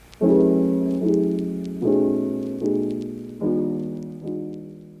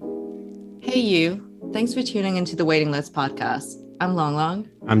you. Thanks for tuning into the Waiting List podcast. I'm Long.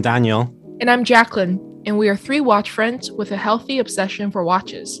 I'm Daniel. And I'm Jacqueline. And we are three watch friends with a healthy obsession for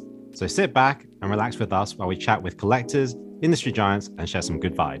watches. So sit back and relax with us while we chat with collectors, industry giants, and share some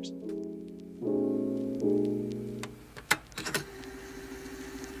good vibes.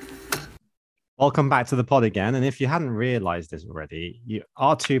 Welcome back to the pod again. And if you hadn't realized this already,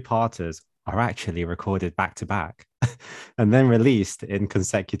 our two-parters are actually recorded back to back and then released in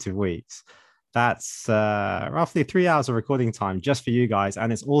consecutive weeks. That's roughly 3 hours of recording time just for you guys.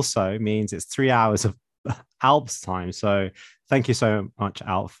 And it also means it's 3 hours of Alp's time. So thank you so much,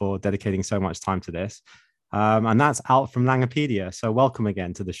 Alp, for dedicating so much time to this. And that's Alp from Langepedia. So welcome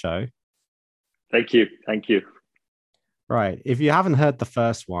again to the show. Thank you. Right. If you haven't heard the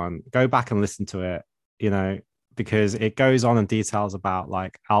first one, go back and listen to it, because it goes on and details about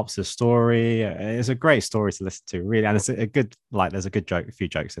like Alp's story. It's a great story to listen to, really. And it's a good, there's a few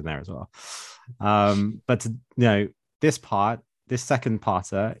jokes in there as well. But this second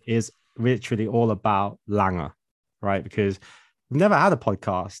parter is literally all about Lange, right? Because we've never had a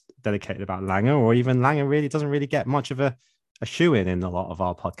podcast dedicated about Lange, or even Lange really doesn't really get much of a shoe in a lot of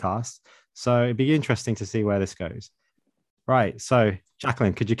our podcasts. So it'd be interesting to see where this goes. Right. So,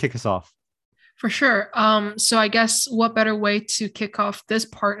 Jacqueline, could you kick us off? For sure. So I guess what better way to kick off this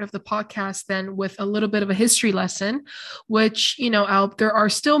part of the podcast than with a little bit of a history lesson, which, Alp, there are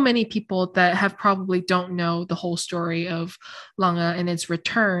still many people that probably don't know the whole story of Lange and its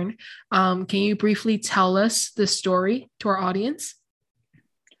return. Can you briefly tell us the story to our audience?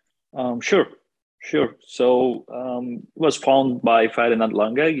 Sure. So it was founded by Ferdinand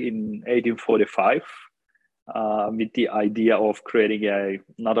Lange in 1845. With the idea of creating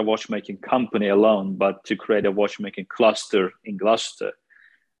not a watchmaking company alone, but to create a watchmaking cluster in Gloucester.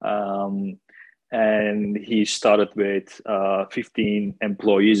 And he started with 15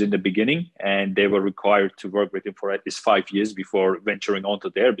 employees in the beginning, and they were required to work with him for at least 5 years before venturing onto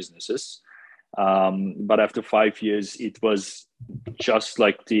their businesses. But after 5 years, it was just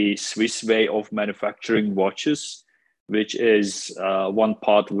like the Swiss way of manufacturing watches, which is one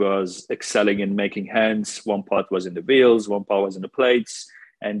part was excelling in making hands, one part was in the wheels, one part was in the plates,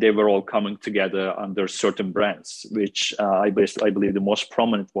 and they were all coming together under certain brands, which I believe the most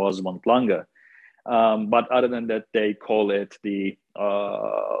prominent was Van Lange. But other than that, they call it the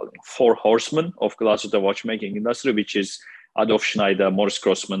four horsemen of Gloucester watchmaking industry, which is Adolf Schneider, Morris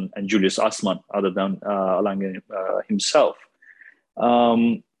Grossman, and Julius Assmann, other than Lange himself.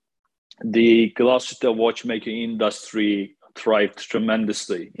 The Gloucester watchmaking industry thrived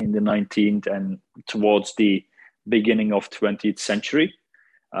tremendously in the 19th and towards the beginning of 20th century.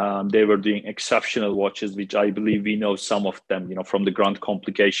 They were doing exceptional watches, which I believe we know some of them, from the grand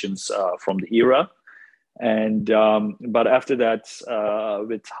complications from the era. And but after that,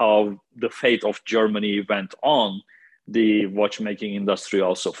 with how the fate of Germany went on, the watchmaking industry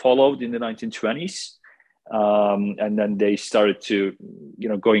also followed in the 1920s. And then they started to,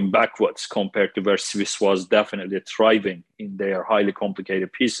 going backwards compared to where Swiss was definitely thriving in their highly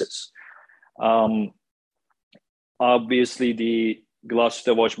complicated pieces. Obviously, the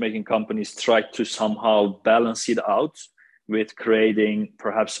Gloucester watchmaking companies tried to somehow balance it out with creating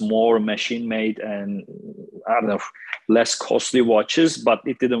perhaps more machine-made and, less costly watches, but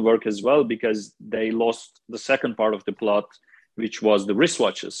it didn't work as well because they lost the second part of the plot, which was the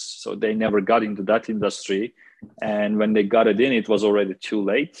wristwatches. So they never got into that industry. And when they got it in, it was already too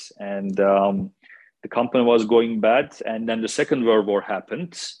late. And the company was going bad. And then the Second World War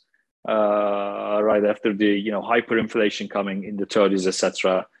happened right after the hyperinflation coming in the 30s,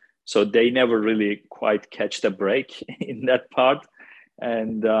 etc. So they never really quite catch the break in that part.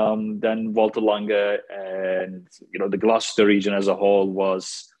 And then Walter Lange and the Gloucester region as a whole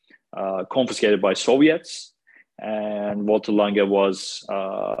was confiscated by Soviets. And Walter Lange was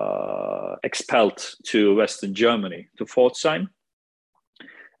expelled to Western Germany, to Pforzheim.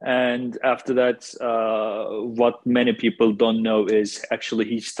 And after that, what many people don't know is actually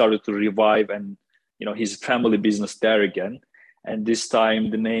he started to revive and, his family business there again. And this time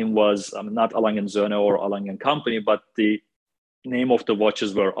the name was not A. Lange & Söhne or A. Lange & Company, but the name of the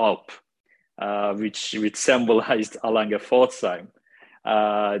watches were Alp, which symbolized A. Lange Pforzheim.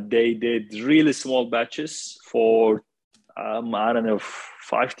 They did really small batches for,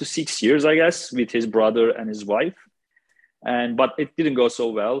 5 to 6 years, I guess, with his brother and his wife. But it didn't go so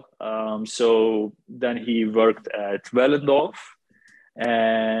well. So then he worked at Wellendorf,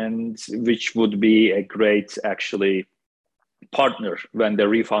 and which would be a great, actually, partner when they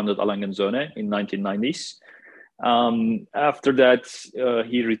refounded A. Lange & Söhne in 1990s. After that,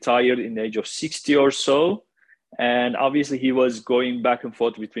 he retired in the age of 60 or so. And obviously he was going back and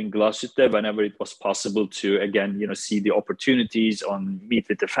forth between Glasgow whenever it was possible to, again, see the opportunities, meet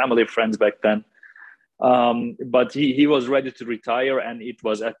with the family, friends back then. But he was ready to retire, and it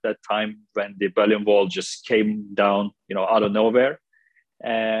was at that time when the Berlin Wall just came down, out of nowhere.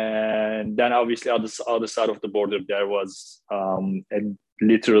 And then obviously on the other side of the border, there was a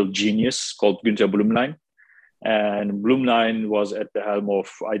literal genius called Günther Blümlein. And Blümlein was at the helm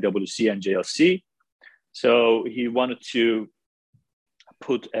of IWC and JLC. So he wanted to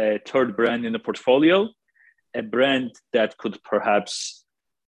put a third brand in the portfolio, a brand that could perhaps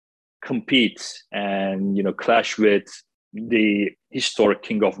compete and clash with the historic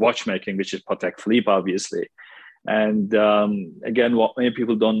king of watchmaking, which is Patek Philippe, obviously. And again, what many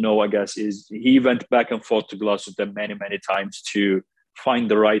people don't know, I guess, is he went back and forth to Glasgow many, many times to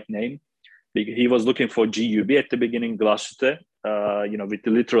find the right name. He was looking for GUB at the beginning, Glasgow, with the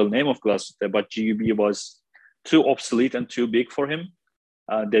literal name of Glasgow, but GUB was too obsolete and too big for him.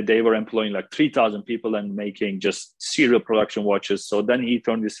 That they were employing like 3,000 people and making just serial production watches. So then he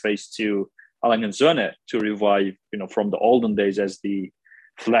turned his face to Lange to revive, from the olden days as the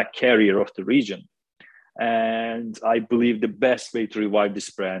flag carrier of the region. And I believe the best way to revive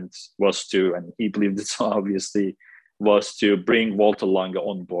this brand was to, and he believed it so obviously, was to bring Walter Lange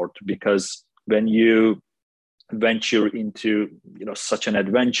on board, because when you venture into such an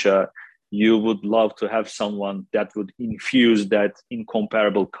adventure, you would love to have someone that would infuse that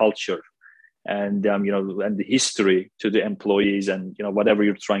incomparable culture and and the history to the employees and whatever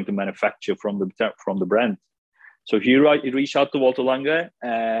you're trying to manufacture from the brand. So he reached out to Walter Lange,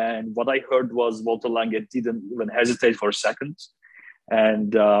 and what I heard was Walter Lange didn't even hesitate for a second.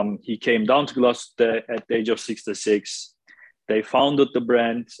 And he came down to Glasgow at the age of 66. They founded the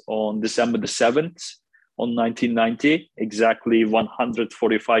brand on December the 7th on 1990, exactly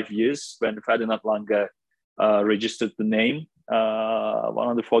 145 years when Ferdinand Lange registered the name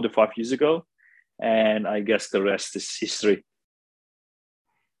 145 years ago. And I guess the rest is history.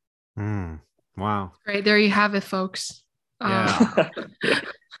 Wow. Great. There you have it, folks. Yeah.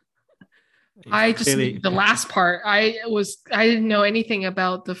 I just the last part. I didn't know anything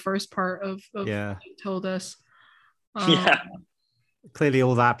about the first part of what you told us. Clearly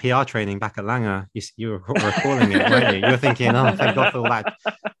all that PR training back at Lange, you were recalling it, weren't you? You were thinking, oh, thank God for all that.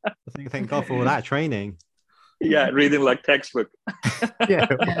 Thank God for all that training. Yeah, reading like textbook.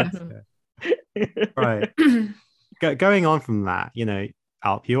 Right. Going on from that,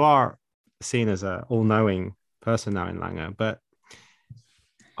 Alp, you are seen as an all-knowing person now in Lange, but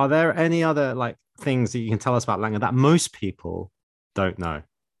are there any other things that you can tell us about Lange that most people don't know?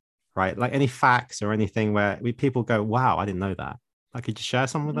 Right, like any facts or anything where people go, "Wow, I didn't know that." Could you share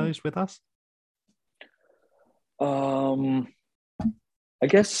some of those with us? I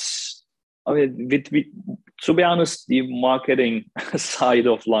guess, to be honest, the marketing side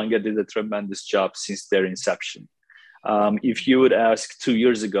of Lange did a tremendous job since their inception. If you would ask 2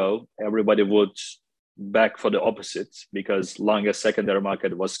 years ago, everybody would back for the opposite, because Lange's secondary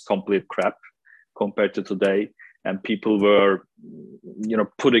market was complete crap compared to today. And people were,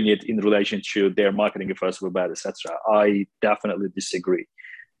 putting it in relation to their marketing efforts were bad, etc. I definitely disagree.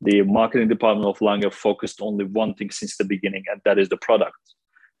 The marketing department of Lange focused only one thing since the beginning, and that is the product.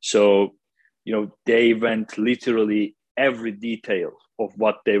 So, they went literally every detail of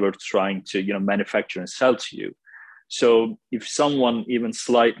what they were trying to, manufacture and sell to you. So if someone even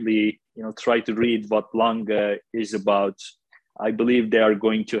slightly, try to read what Lange is about, I believe they are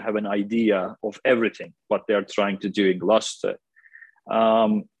going to have an idea of everything, what they're trying to do in Gloucester.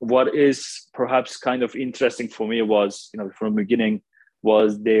 What is perhaps kind of interesting for me was, from the beginning,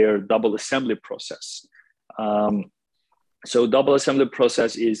 was their double assembly process. So double assembly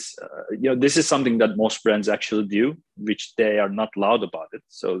process is, this is something that most brands actually do, which they are not loud about it.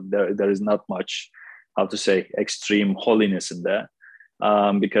 So there is not much, how to say, extreme holiness in there.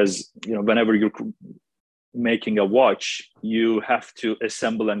 Because, whenever you're making a watch, you have to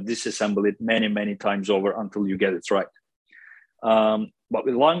assemble and disassemble it many, many times over until you get it right. But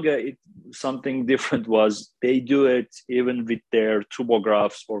with Lange, something different was they do it even with their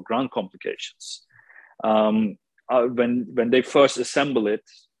turbographs or ground complications. When they first assemble it,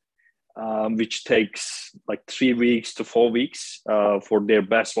 which takes like 3 weeks to 4 weeks for their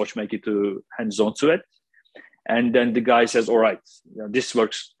best watchmaker to hands on to it. And then the guy says, all right, this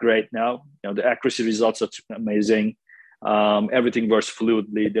works great now. The accuracy results are amazing. Everything works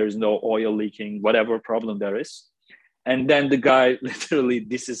fluidly. There's no oil leaking, whatever problem there is. And then the guy literally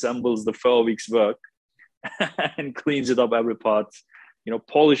disassembles the 4 weeks work and cleans it up every part,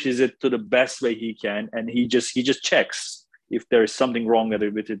 polishes it to the best way he can. And he just checks if there is something wrong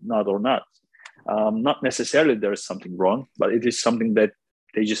with it, not or not. Not necessarily there is something wrong, but it is something that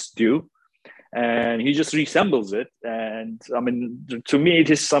they just do. And he just resembles it. And I mean, to me, it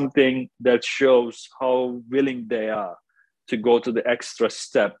is something that shows how willing they are to go to the extra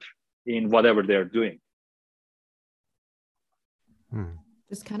step in whatever they're doing.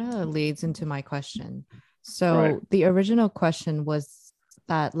 This kind of leads into my question. So the original question was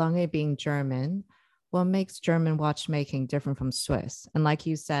that Lange being German, what makes German watchmaking different from Swiss? And like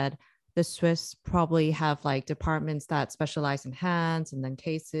you said, the Swiss probably have like departments that specialize in hands and then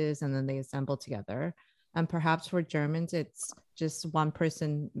cases, and then they assemble together. And perhaps for Germans, it's just one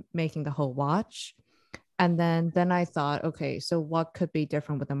person making the whole watch. And then I thought, okay, so what could be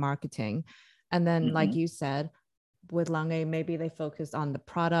different with the marketing? And then, like you said, with Lange, maybe they focus on the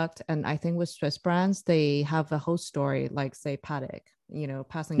product. And I think with Swiss brands, they have a whole story, like say Patek, you know,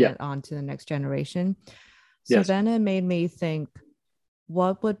 passing it on to the next generation. So then it made me think,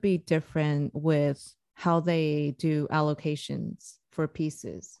 what would be different with how they do allocations for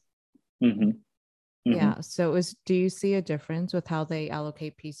pieces? Yeah. So do you see a difference with how they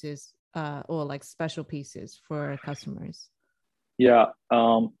allocate pieces or like special pieces for customers? Yeah.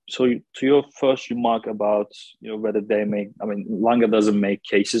 So to your first remark about, you know, whether they make, I mean, Lange doesn't make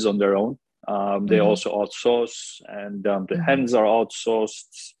cases on their own. They also outsource, and the hands are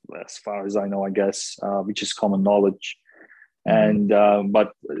outsourced, as far as I know, I guess, which is common knowledge. And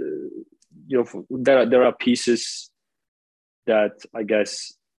but you know, there are pieces that I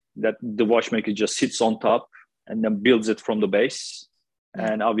guess that the watchmaker just sits on top and then builds it from the base.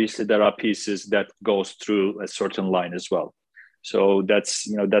 And obviously there are pieces that goes through a certain line as well. So that's,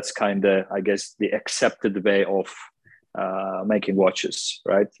 you know, that's kind of, I guess, the accepted way of making watches,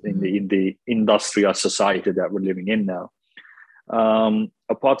 right? In the industrial society that we're living in now.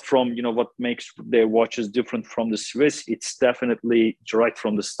 Apart from, you know, what makes their watches different from the Swiss, it's definitely right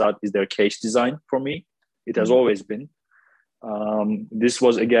from the start is their case design for me. It has always been. This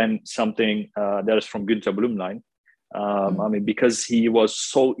was, again, something that is from Günter Blümlein. I mean, because he was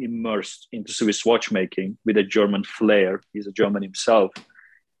so immersed into Swiss watchmaking with a German flair, he's a German himself,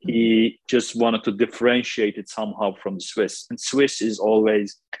 he just wanted to differentiate it somehow from the Swiss. And Swiss is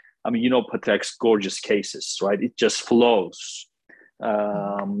always, I mean, you know, Patek's gorgeous cases, right? It just flows.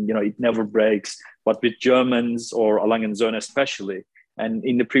 You know, it never breaks. But with Germans or A. Lange & Söhne especially, and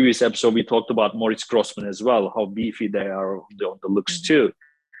in the previous episode, we talked about Moritz Grossman as well, how beefy they are on the looks too.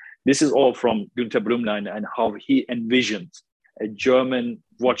 This is all from Günter Blümlein and how he envisioned a German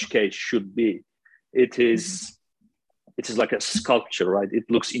watch case should be. It is like a sculpture, right? It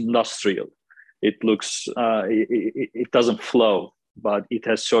looks industrial. It looks, it doesn't flow, but it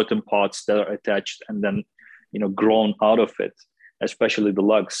has certain parts that are attached and then, you know, grown out of it, especially the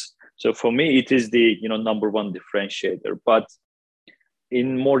lugs. So for me, it is the, you know, number one differentiator. But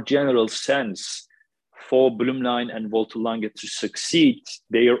in more general sense, for Blümlein and Walter Lange to succeed,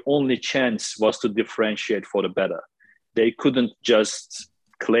 their only chance was to differentiate for the better. They couldn't just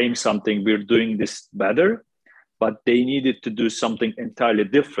claim something, we're doing this better, but they needed to do something entirely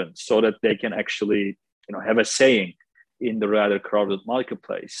different so that they can actually, you know, have a saying in the rather crowded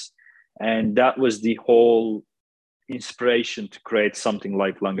marketplace. And that was the whole inspiration to create something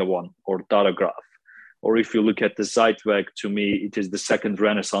like Lange 1 or Datograph. Or if you look at the Zeitwerk, to me, it is the second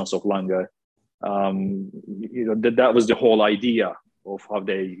renaissance of Lange. You know, that was the whole idea of how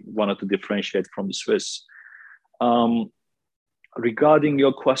they wanted to differentiate from the Swiss. Regarding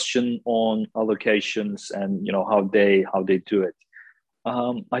your question on allocations and, you know, how they do it,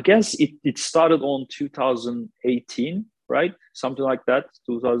 I guess it started on 2018, right? Something like that,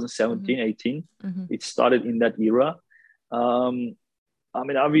 2017, 18. It started in that era. I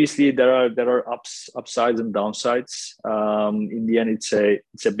mean, obviously there are upsides and downsides. In the end, it's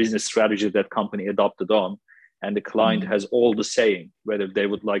a business strategy that company adopted on, and the client has all the saying whether they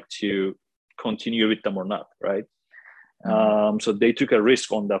would like to continue with them or not, right? So they took a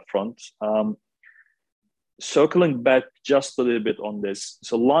risk on that front. Circling back just a little bit on this,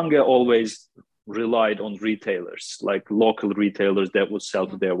 so Lange always relied on retailers, like local retailers that would sell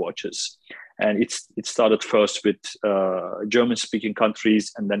to their watches. And it started first with German-speaking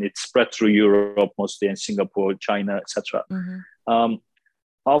countries, and then it spread through Europe, mostly in Singapore, China, etc.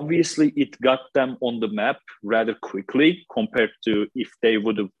 Obviously, it got them on the map rather quickly compared to if they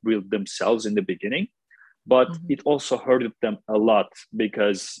would have built themselves in the beginning. But it also hurted them a lot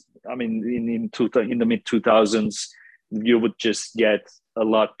because, I mean, in the mid-2000s, you would just get a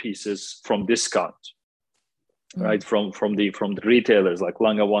lot pieces from discount. Right, from the retailers, like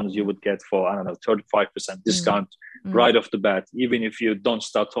Lange ones you would get for, I don't know, 35% discount right off the bat, even if you don't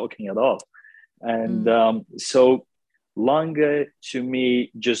start talking at all. And so Lange, to me,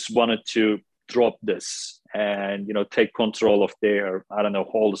 just wanted to drop this and, take control of their, I don't know,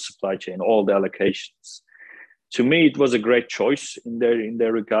 whole supply chain, all the allocations. To me, it was a great choice in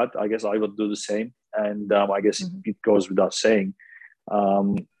their regard. I guess I would do the same. And I guess it goes without saying.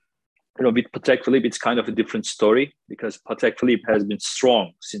 With Patek Philippe, it's kind of a different story because Patek Philippe has been strong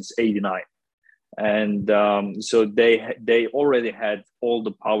since '89. And so they already had all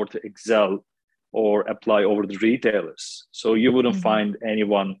the power to excel or apply over the retailers. So you wouldn't find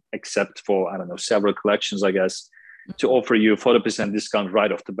anyone except for, I don't know, several collections, I guess, to offer you 40% discount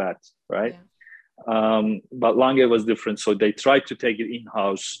right off the bat, right? Yeah. But Lange was different. So they tried to take it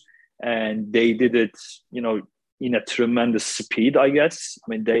in-house and they did it, in a tremendous speed, I guess. I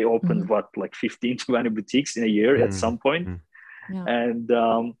mean, they opened like 15, 20 boutiques in a year at some point. Yeah.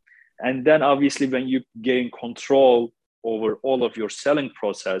 And then obviously when you gain control over all of your selling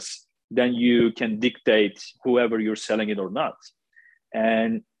process, then you can dictate whoever you're selling it or not.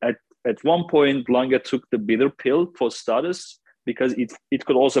 And at one point, Lange took the bitter pill for starters because it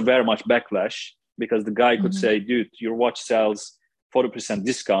could also very much backlash because the guy could say, dude, your watch sells 40%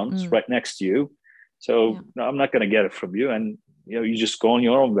 discount right next to you. So no, I'm not going to get it from you. And, you just go on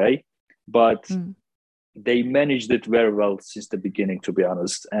your own way. But they managed it very well since the beginning, to be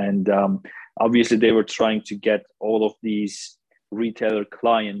honest. And obviously they were trying to get all of these retailer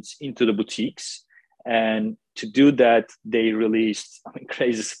clients into the boutiques. And to do that, they released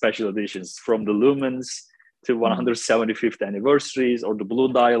crazy special editions from the Lumens to 175th anniversaries or the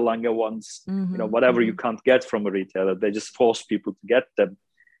blue dial Lange ones, whatever you can't get from a retailer, they just force people to get them.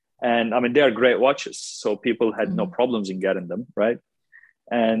 And they are great watches. So people had no problems in getting them, right?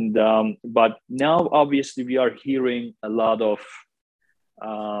 And, but now obviously we are hearing a lot of,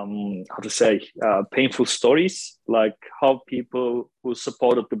 painful stories, like how people who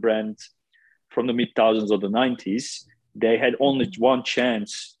supported the brand from the mid-2000s or the 90s, they had only one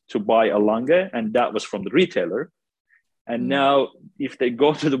chance to buy a Lange, and that was from the retailer. And now if they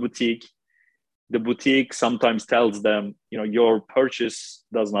go to the boutique sometimes tells them, your purchase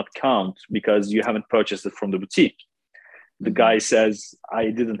does not count because you haven't purchased it from the boutique. The guy says,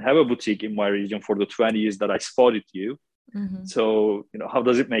 I didn't have a boutique in my region for the 20 years that I spotted you. So, how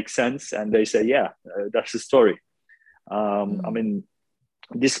does it make sense? And they say, yeah, that's the story.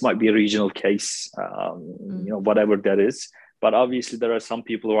 This might be a regional case, whatever that is. But obviously there are some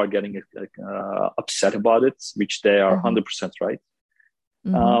people who are getting upset about it, which they are 100% right.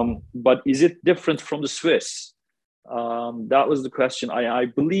 But is it different from the Swiss? That was the question. I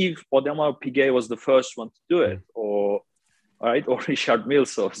believe Audemars Piguet was the first one to do it, or Richard Mille,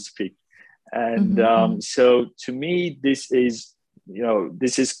 so to speak. And so to me, this is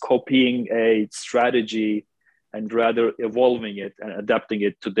copying a strategy and rather evolving it and adapting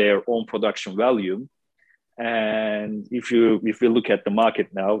it to their own production value. And if you look at the market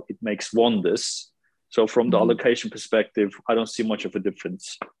now, it makes wonders. So from the allocation perspective, I don't see much of a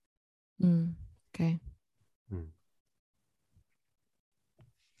difference. Okay.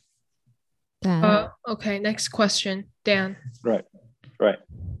 Okay, next question, Dan. Right.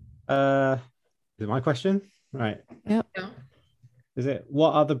 Is it my question? Right. Yep. Yeah. Is it,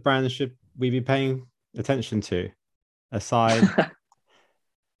 what other brands should we be paying attention to aside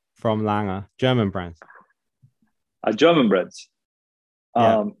from Lange? German brands. German brands.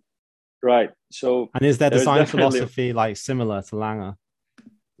 Yeah. Right. So, and is their design philosophy like similar to Lange?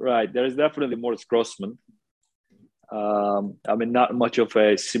 Right. There is definitely Moritz Grossman. Not much of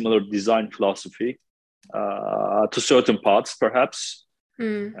a similar design philosophy to certain parts, perhaps.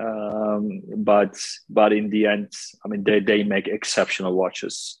 But in the end, they make exceptional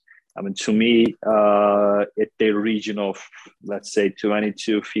watches. To me, at their region of, let's say, 20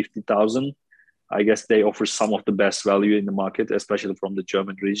 to 50,000, I guess they offer some of the best value in the market, especially from the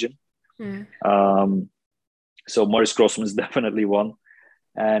German region. So Moritz Grossman is definitely one.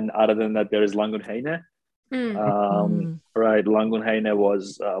 And other than that, there is Lange & Heine. Right. Lange & Heine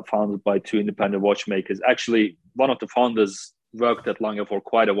was founded by two independent watchmakers. Actually, one of the founders worked at Lange for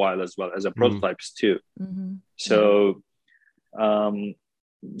quite a while as well as a prototypist too. So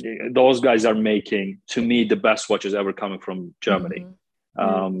those guys are making, to me, the best watches ever coming from Germany.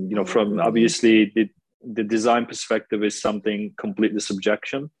 From obviously the design perspective is something completely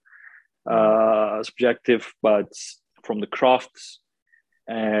subjective, but from the crafts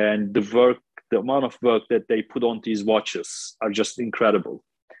and the amount of work that they put on these watches are just incredible.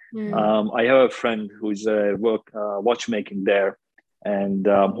 I have a friend who's watchmaking there and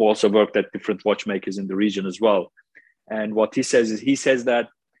who also worked at different watchmakers in the region as well. And what he says that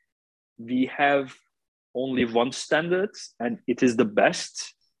we have only one standard and it is the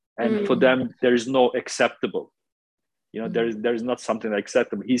best. And for them, there is no acceptable. You know, there's not something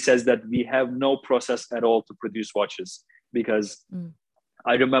acceptable. He says that we have no process at all to produce watches, because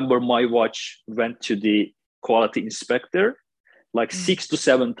I remember my watch went to the quality inspector like 6 to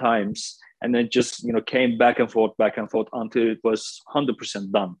 7 times, and then just, you know, came back and forth until it was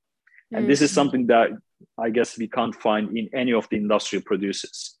 100% done. And this is something that I guess we can't find in any of the industrial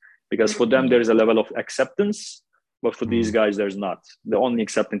producers, because for them, there is a level of acceptance, but for these guys, there's not. The only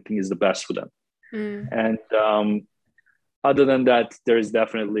accepting thing is the best for them. And other than that, there is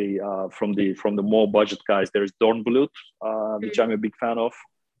definitely from the more budget guys, there's Dornblut, which I'm a big fan of.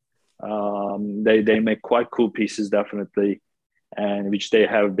 They make quite cool pieces, definitely, and which they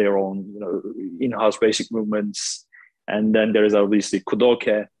have their own, you know, in-house basic movements. And then there is obviously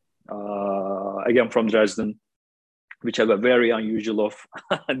Kudoke, again from Dresden, which have a very unusual of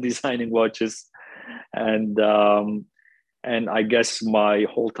designing watches. And I guess my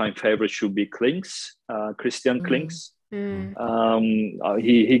whole-time favorite should be Klinks, Christian Klinks.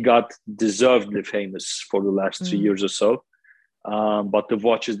 He got deservedly famous for the last 3 years or so. But the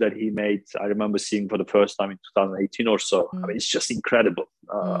watches that he made, I remember seeing for the first time in 2018 or so. I mean, it's just incredible.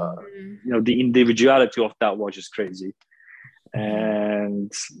 You know, the individuality of that watch is crazy. And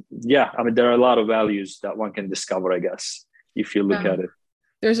yeah, I mean, there are a lot of values that one can discover, I guess, if you look at it.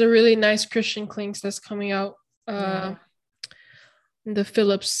 There's a really nice Christian Klinks that's coming out in the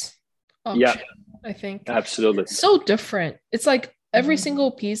Philips auction, I think. Absolutely. So different. It's like every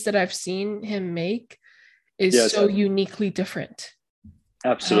single piece that I've seen him make is so uniquely different.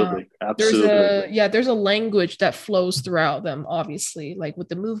 Absolutely. There's a language that flows throughout them, obviously, like with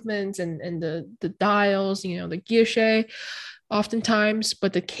the movements and the dials, you know, the guilloche oftentimes,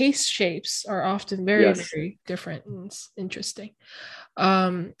 but the case shapes are often very, very different. And it's interesting.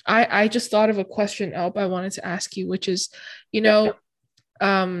 I just thought of a question, Alp, I wanted to ask you, which is, you know,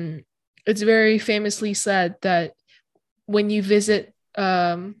 it's very famously said that when you visit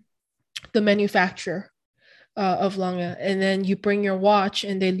the manufacturer of Lange, and then you bring your watch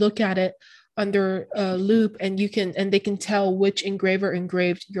and they look at it under a loop, and they can tell which engraver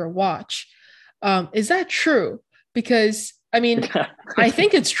engraved your watch. Is that true? Because I mean, I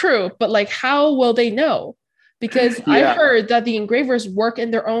think it's true, but like, how will they know? Because I heard that the engravers work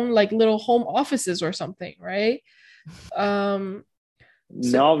in their own like little home offices or something, right? No,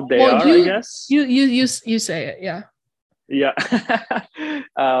 they are, I guess. You say it, yeah. Yeah.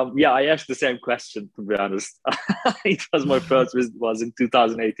 I asked the same question, to be honest. It was my first visit, was in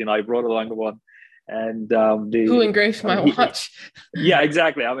 2018. I brought along the one. And who engraved my watch? Yeah,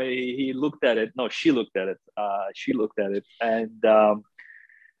 exactly. I mean, he looked at it. No, she looked at it. And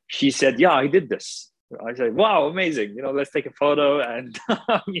she said, "Yeah, I did this." I said, "Wow, amazing! You know, let's take a photo." And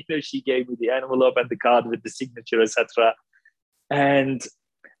you know, she gave me the envelope and the card with the signature, etc. And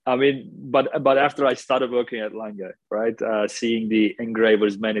I mean, but after I started working at Lange, right, seeing the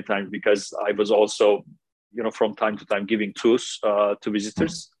engravers many times, because I was also, you know, from time to time giving tours to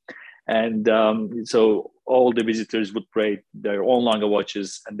visitors. And so all the visitors would bring their own Lange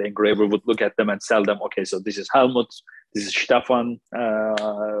watches, and the engraver would look at them and sell them. Okay, so this is Helmut, this is Stefan,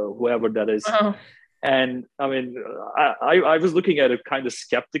 whoever that is. Wow. And I mean, I was looking at it kind of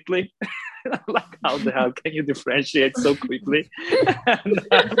skeptically, like, how the hell can you differentiate so quickly?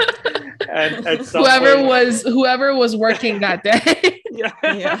 and whoever was working that day.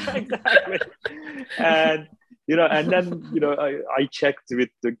 yeah, exactly. And you know, and then you know, I checked with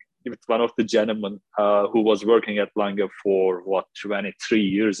one of the gentlemen who was working at Lange for 23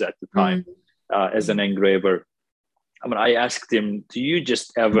 years at the time as an engraver. I mean, I asked him, "Do you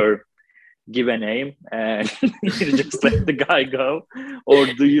just ever give a name and you just let the guy go, or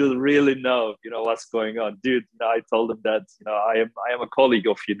do you really know, you know, what's going on?" Dude, I told him that, you know, I am a colleague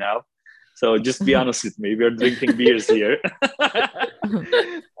of you now, so just be honest with me. We're drinking beers here.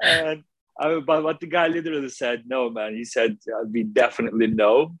 And but what the guy literally said, "No, man," he said, "We definitely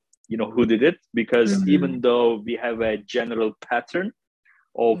know, you know, who did it, because even though we have a general pattern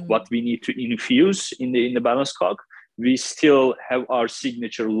of what we need to infuse in the balance cog, we still have our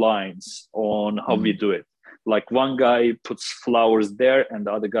signature lines on how we do it. Like one guy puts flowers there and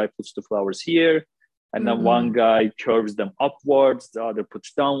the other guy puts the flowers here. And then one guy curves them upwards, the other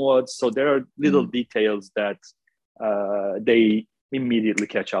puts downwards. So there are little details that they immediately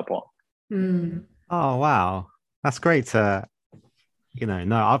catch up on. Oh, wow. That's great to, you know,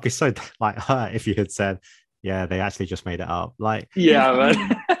 no, I'd be so like hurt if you had said, yeah, they actually just made it up. Like, yeah, man.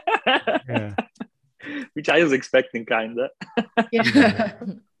 Yeah. Which I was expecting, kind of. Yeah.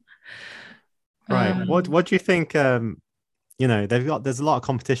 Right. What do you think? You know, there's a lot of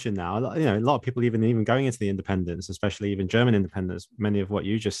competition now. You know, a lot of people even going into the independents, especially even German independents. Many of what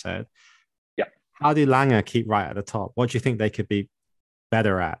you just said. Yeah. how do Lange keep right at the top? What do you think they could be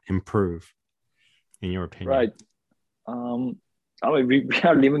better at, improve, in your opinion? Right. I mean, we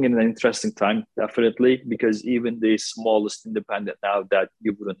are living in an interesting time, definitely, because even the smallest independent now that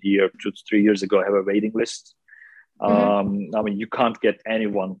you wouldn't hear 2 to 3 years ago have a waiting list. I mean, you can't get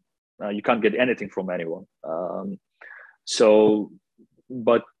anyone, you can't get anything from anyone. So,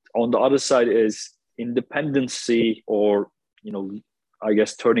 but on the other side is independency, or, you know, I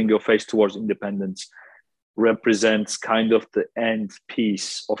guess turning your face towards independence represents kind of the end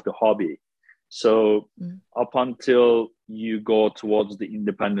piece of the hobby. So up until you go towards the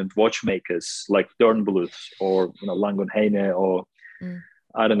independent watchmakers like Dernbluth or, you know, Lange or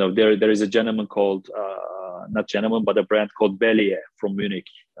I don't know, there is a gentleman called not gentleman, but a brand called Bellier from Munich.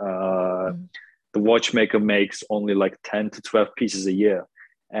 The watchmaker makes only like 10 to 12 pieces a year.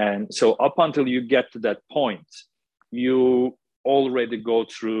 And so up until you get to that point, you already go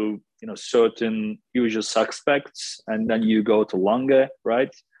through, you know, certain usual suspects, and then you go to Lange,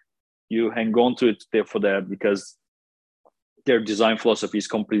 right? You hang on to it there for that because their design philosophy is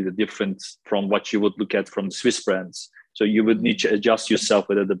completely different from what you would look at from Swiss brands. So you would need to adjust yourself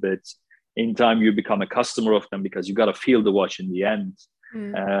with it a bit. In time, you become a customer of them because you got to feel the watch in the end.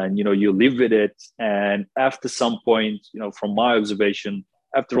 And, you know, you live with it. And after some point, you know, from my observation,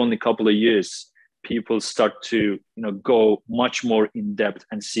 after only a couple of years, people start to, you know, go much more in depth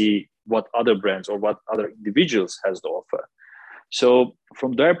and see what other brands or what other individuals has to offer. So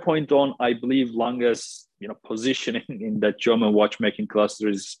from their point on, I believe Lange's, you know, positioning in that German watchmaking cluster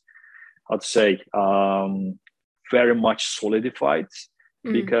is, I'd say, very much solidified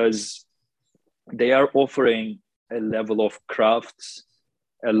because they are offering a level of crafts,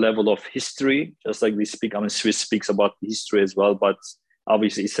 a level of history, just like we speak. I mean, Swiss speaks about history as well, but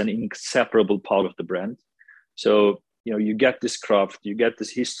obviously it's an inseparable part of the brand. So, you know, you get this craft, you get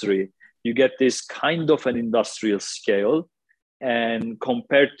this history, you get this kind of an industrial scale. And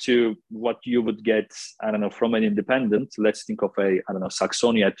compared to what you would get, I don't know, from an independent, let's think of a, I don't know,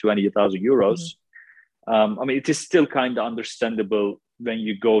 Saxonia at 20,000 euros. I mean, it is still kind of understandable when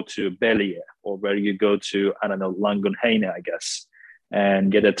you go to Bellier or where you go to, I don't know, Lange, I guess,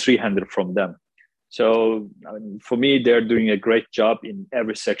 and get a 300 from them. So I mean, for me, they're doing a great job in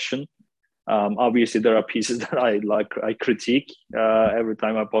every section. Obviously, there are pieces that I critique every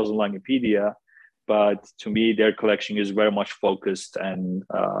time I post on Langepedia. But to me, their collection is very much focused and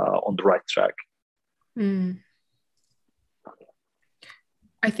on the right track.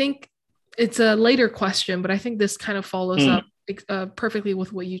 I think it's a later question, but I think this kind of follows up perfectly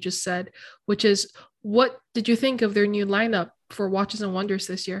with what you just said, which is, what did you think of their new lineup for Watches and Wonders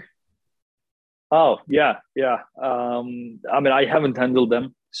this year? Oh, yeah. I mean, I haven't handled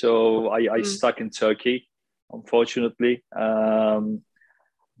them. So I stuck in Turkey, unfortunately.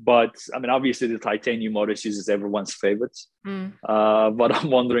 But I mean, obviously the titanium Morris is everyone's favorite. What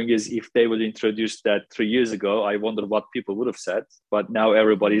I'm wondering is if they would introduce that 3 years ago, I wonder what people would have said. But now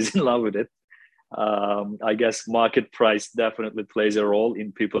everybody's in love with it. I guess market price definitely plays a role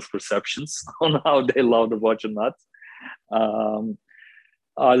in people's perceptions on how they love the watch or not.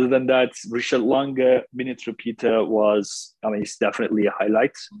 Other than that, Richard Lange Minute Repeater was, I mean, it's definitely a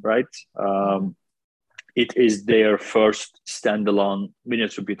highlight, right? It is their first standalone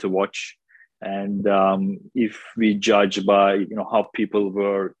minute repeater watch, and if we judge by, you know, how people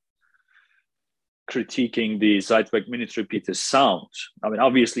were critiquing the Zeitwerk minute repeater sound, I mean,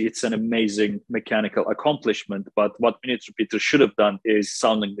 obviously it's an amazing mechanical accomplishment, but what minute repeater should have done is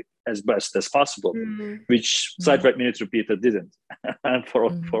sounding as best as possible, which Zeitwerk minute repeater didn't, and for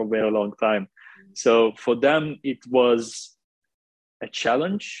a very long time. So for them, it was a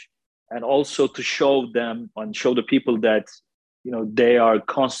challenge. And also to show them and show the people that, you know, they are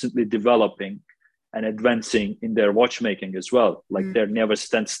constantly developing and advancing in their watchmaking as well. Like they never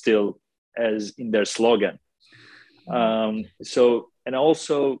stand still, as in their slogan. So, and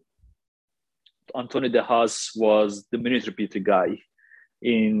also Anthony De Haas was the minute repeater guy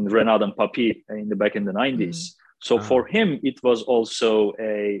in Renard and Papy back in the 90s. So for him, it was also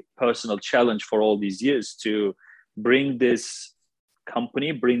a personal challenge for all these years to bring this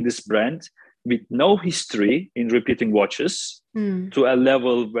company, bring this brand with no history in repeating watches to a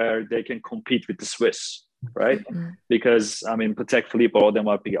level where they can compete with the Swiss, right? Because, I mean, Patek Philippe or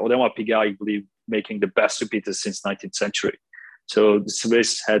Audemars Piguet, I believe, making the best repeaters since 19th century. So the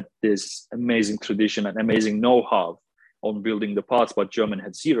Swiss had this amazing tradition and amazing know-how on building the parts, but German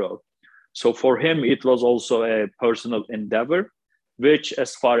had zero. So for him, it was also a personal endeavor, which,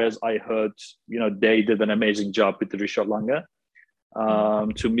 as far as I heard, you know, they did an amazing job with the Richard Lange.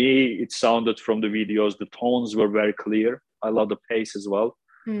 To me, it sounded from the videos, the tones were very clear. I love the pace as well.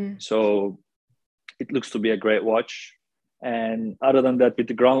 So it looks to be a great watch. And other than that, with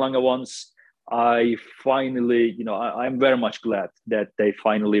the Grand Lange ones, I finally, I'm very much glad that they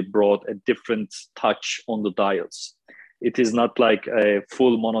finally brought a different touch on the dials. It is not like a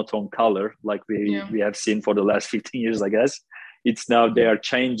full monotone color like we have seen for the last 15 years, I guess. It's now they are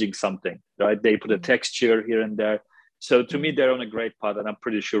changing something, right? They put a texture here and there. So to me, they're on a great path, and I'm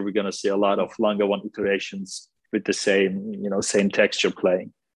pretty sure we're going to see a lot of Lange one iterations with the same texture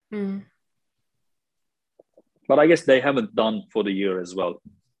playing. Mm. But I guess they haven't done for the year as well.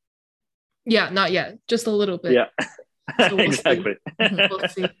 Yeah, not yet. Just a little bit. Yeah, so we'll exactly. We'll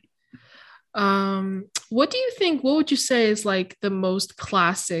see. What would you say is like the most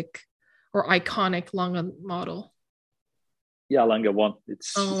classic or iconic Lange model? Yeah, Lange one.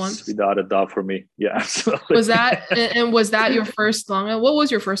 It's without a doubt for me. Yeah, absolutely. Was that your first Lange? What was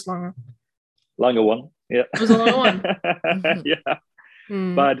your first Lange? Lange one. Yeah. It was a Lange one. Yeah.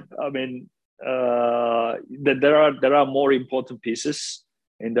 But I mean, there are more important pieces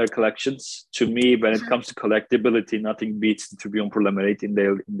in their collections. To me, when it comes to collectability, nothing beats the Tourbillon pour l'Émérite in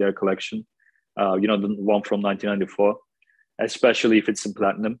their collection. The one from 1994, especially if it's in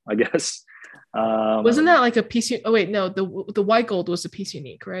platinum, I guess. Wasn't that like a piece? Oh wait, no, the white gold was a piece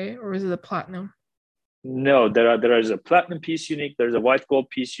unique, right? Or was it a platinum? No, there is a platinum piece unique. There's a white gold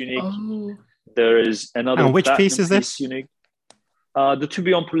piece unique. Oh. There is another. And which piece is this? Unique. The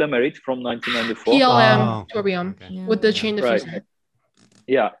Tourbillon pour l'Émérite from 1994. PLM Tourbillon with the chain diffuser. Right.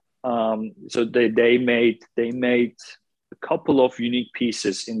 Yeah. So they made a couple of unique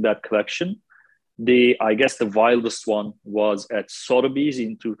pieces in that collection. I guess the wildest one was at Sotheby's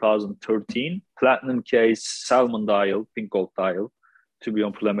in 2013. Platinum case, salmon dial, pink gold dial,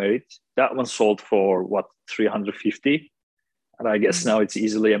 Tourbillon pour l'Émérite. That one sold for what, 350, and I guess now it's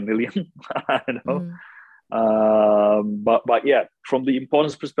easily $1 million. I don't know. But yeah, from the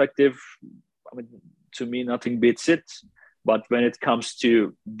importance perspective, I mean, to me, nothing beats it. But when it comes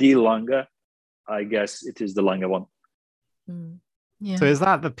to the Lange, I guess it is the Lange one. Yeah. So is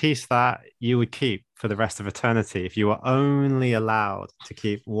that the piece that you would keep for the rest of eternity if you were only allowed to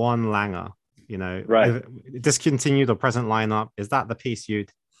keep one Lange? Right. Discontinued or present lineup, is that the piece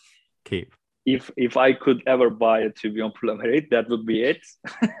you'd keep? If I could ever buy a Tourbillon pour l'Émérite, that would be it.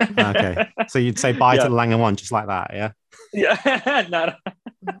 Okay. So you'd say bye to the Lange one just like that, yeah? Yeah. No.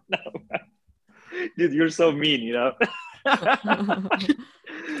 Dude, you're so mean,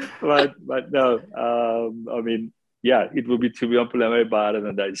 but no. I mean, yeah, it will be Tourbillon pour l'Émérite, but other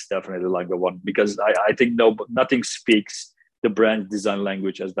than that, it's definitely Lange one, because I think nothing speaks the brand design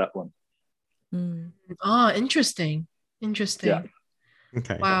language as that one. Oh, interesting. Yeah.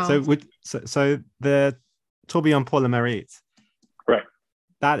 Okay. Wow. So the Tourbillon pour l'Émérite, right?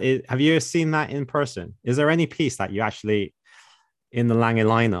 That is. Have you seen that in person? Is there any piece that you actually in the Lange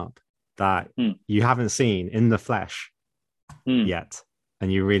lineup that you haven't seen in the flesh yet,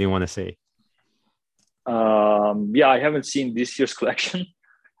 and you really want to see? Yeah, I haven't seen this year's collection.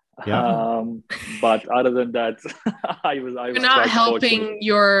 Yeah. But other than that, I was You're not helping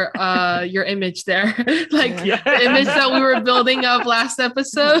your image there. The image that we were building up last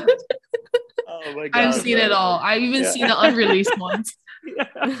episode. Oh my God, I've seen it all. I've even seen the unreleased ones.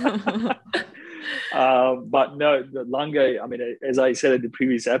 But no, the Lange, I mean, as I said in the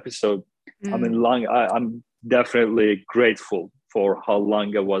previous episode, I mean, Lange, I'm definitely grateful for how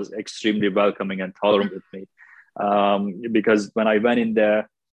Lange was extremely welcoming and tolerant with me. Because when I went in there,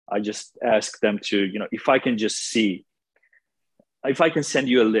 I just asked them to, if I can send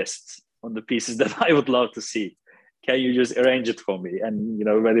you a list on the pieces that I would love to see, can you just arrange it for me? And,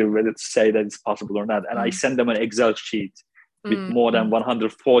 whether to say that it's possible or not. And I send them an Excel sheet with more than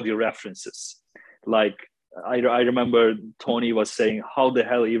 140 references. Like, I remember Tony was saying, how the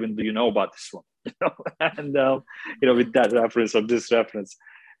hell even do you know about this one? And, with that reference or this reference.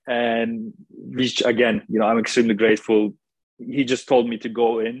 And which, again, I'm extremely grateful. He just told me to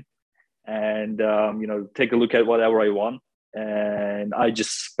go in and, take a look at whatever I want. And I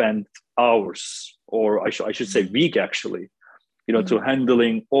just spent hours, or I should say week, actually, to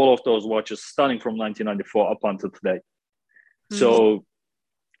handling all of those watches starting from 1994 up until today. So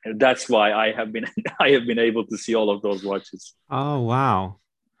that's why I have been able to see all of those watches. Oh, wow.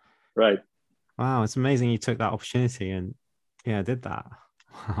 Right. Wow. It's amazing you took that opportunity and did that.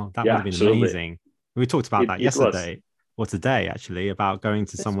 Wow. That would have been absolutely amazing. We talked about that yesterday or today, actually, about going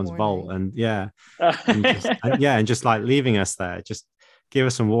to someone's vault and and just like leaving us there, just give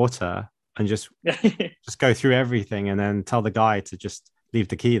us some water and just go through everything and then tell the guy to just leave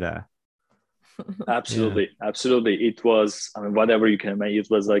the key there. Absolutely, absolutely. It was, I mean, whatever you can imagine. It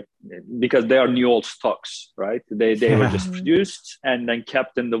was like, because they are new old stocks, right? They were just produced and then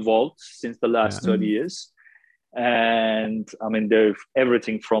kept in the vault since the last 30 years. And I mean, there's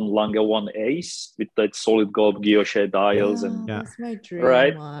everything from Lange 1 Ace with that solid gold guilloche dials, and that's my dream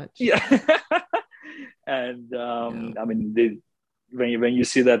right, watch. yeah. And I mean, when you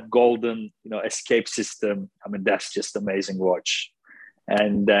see that golden, escape system, I mean, that's just amazing watch.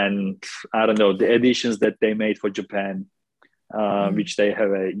 And then I don't know, the editions that they made for Japan, which they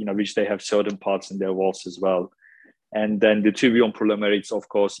have certain parts in their walls as well. And then the tourbillon polymerics, of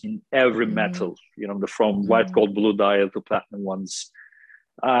course, in every metal, from white, gold, blue dial to platinum ones.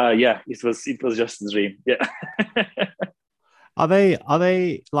 It was just a dream. Yeah. Are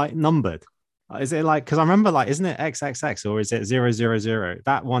they like numbered? Is it like, because I remember, like, isn't it XXX or is it 000?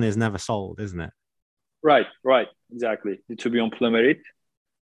 That one is never sold, isn't it? Right, exactly. The tourbillon polymeric.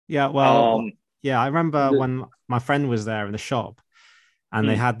 Yeah, well, I remember when my friend was there in the shop and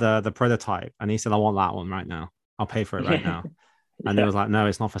they had the prototype, and he said, I want that one right now. I'll pay for it right now. And it was like, no,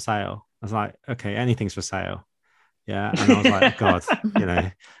 it's not for sale. I was like, okay, anything's for sale. Yeah. And I was like, God,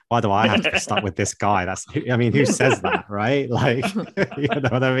 why do I have to be stuck with this guy? Who says that, right? Like, you know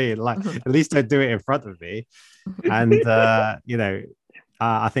what I mean? Like, at least don't do it in front of me. And,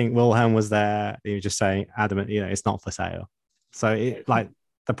 I think Wilhelm was there. He was just saying, adamant, it's not for sale. So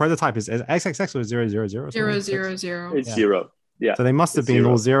the prototype is XXX or 000? 000. It's zero. Yeah. So they must have been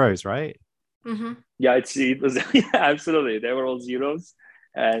all zeros, right? Mm-hmm. Yeah, it was absolutely. They were all zeros.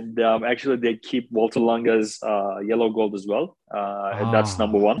 And actually, they keep Walter Lange's yellow gold as well. That's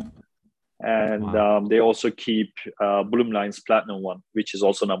number one. And they also keep Blumlein's platinum one, which is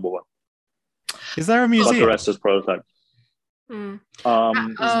also number one. Is there a museum? Bucharest's prototype. Is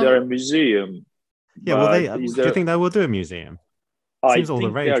there a museum? Yeah, well, do you think they will do a museum? I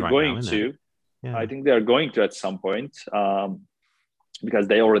think they are going to. I think they are going to at some point. Because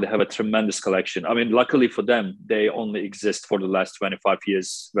they already have a tremendous collection. I mean, luckily for them, they only exist for the last 25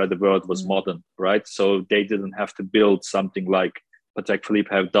 years where the world was modern, right? So they didn't have to build something like Patek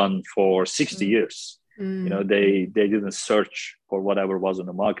Philippe have done for 60 years. They didn't search for whatever was on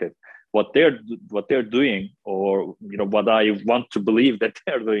the market. What they're doing, or what I want to believe that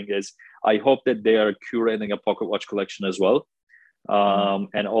they're doing, is I hope that they are curating a pocket watch collection as well,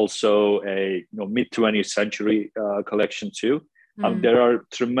 and also a mid 20th century collection too. There are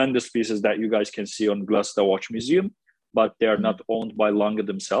tremendous pieces that you guys can see on Gloucester Watch Museum, but they are not owned by Lange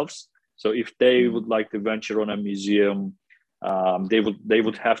themselves. So if they would like to venture on a museum, they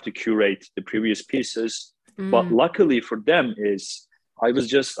would have to curate the previous pieces. But luckily for them is I was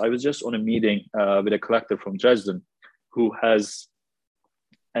just on a meeting with a collector from Dresden who has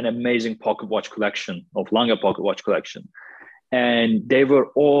an amazing pocket watch collection of Lange pocket watch collection. And they were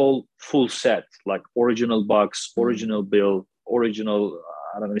all full set, like original box, original bill, original,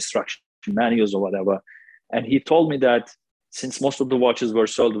 instruction manuals or whatever. And he told me that since most of the watches were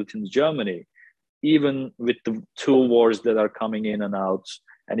sold within Germany, even with the two wars that are coming in and out,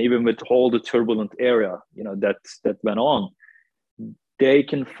 and even with all the turbulent era, that went on, they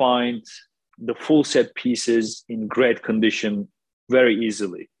can find the full set pieces in great condition very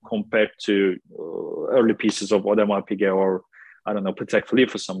easily compared to early pieces of Audemars Piguet or Patek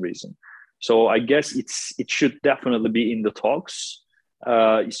Philippe for some reason. So I guess it should definitely be in the talks.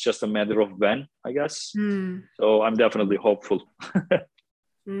 It's just a matter of when, I guess. So I'm definitely hopeful.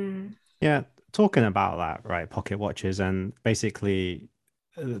 Yeah, talking about that, right? Pocket watches and basically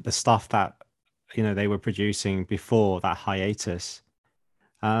the stuff that they were producing before that hiatus.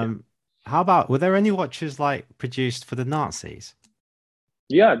 How about, were there any watches like produced for the Nazis?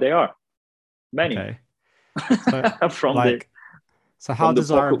 Yeah, they are many. Okay. So, from like, so how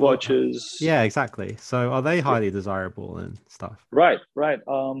desirable pocket watches? Yeah, exactly. So are they highly desirable and stuff? Right.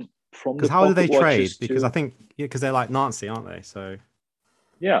 From because how do they trade? Because I think because they're like Nazi, aren't they? So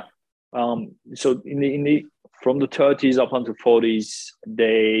yeah. So in the from the 30s up until 40s,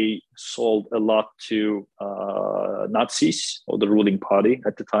 they sold a lot to Nazis or the ruling party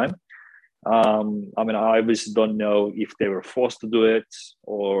at the time. I obviously don't know if they were forced to do it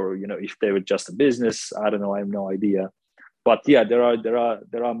or if they were just a business. I don't know. I have no idea. But yeah, there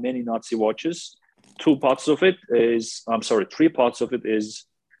are many Nazi watches. Three parts of it is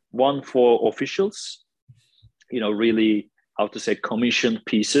one for officials, really, how to say, commissioned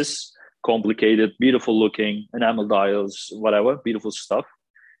pieces, complicated, beautiful looking enamel dials, whatever, beautiful stuff.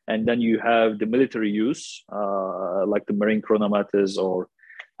 And then you have the military use, like the marine chronometers or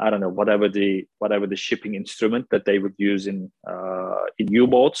I don't know, whatever the shipping instrument that they would use in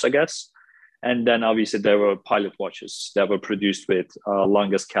U-boats, I guess. And then obviously there were pilot watches that were produced with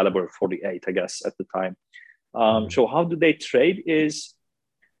Lange's caliber 48, I guess, at the time. So how do they trade is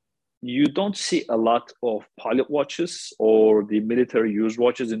you don't see a lot of pilot watches or the military use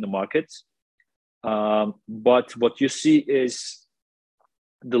watches in the market. But what you see is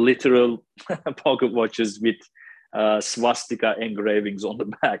the literal pocket watches with swastika engravings on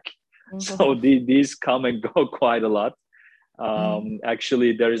the back. So these come and go quite a lot.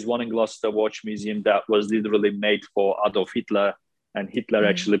 Actually, there is one in Gloucester Watch Museum that was literally made for Adolf Hitler, and Hitler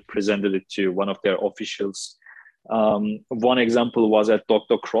actually presented it to one of their officials. One example was at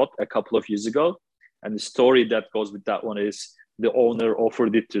Dr. Crott a couple of years ago, and the story that goes with that one is the owner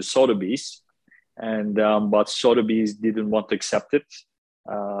offered it to Sotheby's, and but Sotheby's didn't want to accept it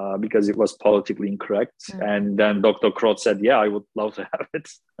because it was politically incorrect. And then Dr. Crott said, "Yeah, I would love to have it,"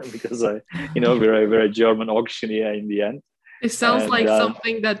 because we're a German auctioneer in the end. It sounds like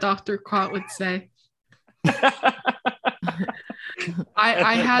something that Dr. Crott would say.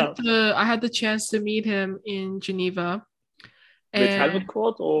 I had the chance to meet him in Geneva. With Helmut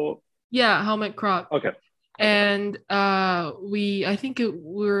Crott or? Yeah, Helmut Crott. Okay. And I think we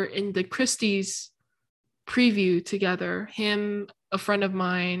were in the Christie's preview together. Him, a friend of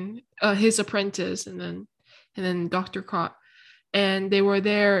mine, his apprentice, and then Dr. Crott, and they were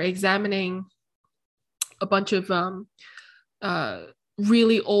there examining a bunch of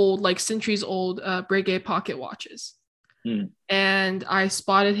really old, like centuries old, Breguet pocket watches. And I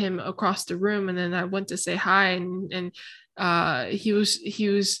spotted him across the room, and then I went to say hi, and he was.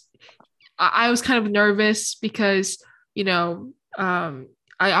 I was kind of nervous because I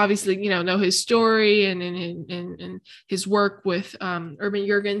obviously know his story and his work with Urban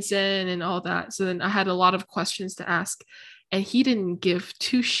Jurgensen and all that. So then I had a lot of questions to ask, and he didn't give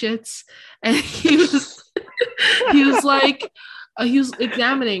two shits, and he was like. He was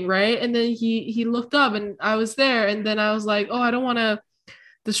examining, right? And then he looked up, and I was there, and then I was like, "Oh, I don't want to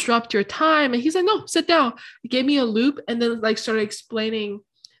disrupt your time." And he's like, "No, sit down." He gave me a loop, and then like started explaining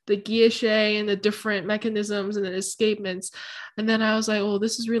the guilloche and the different mechanisms and the escapements. And then I was like, "Oh,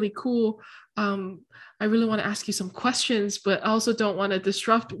 this is really cool. I really want to ask you some questions, but I also don't want to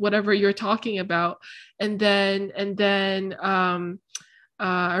disrupt whatever you're talking about." And then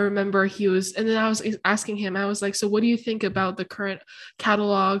I remember and then I was asking him, I was like, "So what do you think about the current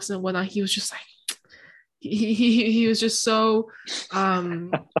catalogs and whatnot?" He was just like, he was just so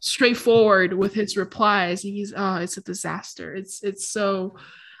straightforward with his replies. It's a disaster. It's so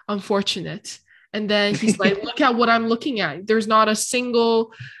unfortunate. And then he's like, "Look at what I'm looking at. There's not a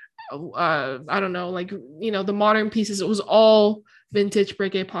single, I don't know, like, the modern pieces. It was all vintage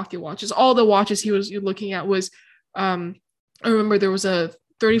Breguet pocket watches. All the watches he was looking at was, I remember there was a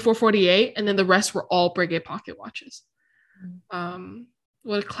 3448, and then the rest were all Breguet pocket watches.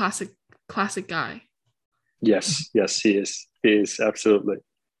 What a classic guy. Yes, he is. He is, absolutely.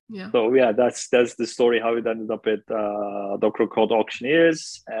 Yeah. So yeah, that's the story how it ended up at Dr. Crott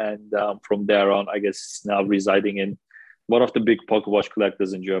Auctioneers, and from there on, I guess now residing in one of the big pocket watch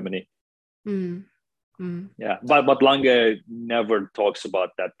collectors in Germany. Yeah, but Lange never talks about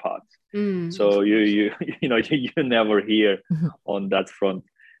that part. So you never hear on that front.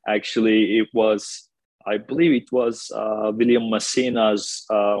 Actually, I believe it was William Massena's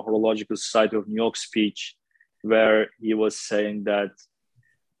Horological Society of New York speech, where he was saying that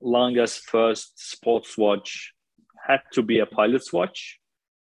Lange's first sports watch had to be a pilot's watch,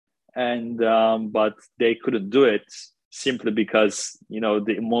 and but they couldn't do it simply because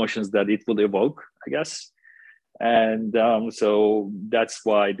the emotions that it would evoke, I guess. And so that's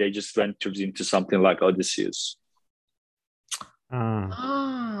why they just ventured into something like Odysseus.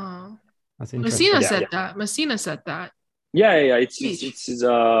 That's interesting. Messina said that. Yeah. It's his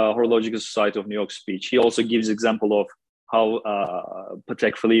Horological Society of New York speech. He also gives example of how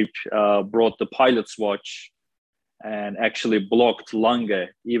Patek Philippe brought the pilot's watch and actually blocked Lange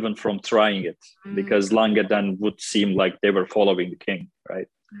even from trying it, because Lange then would seem like they were following the king, right?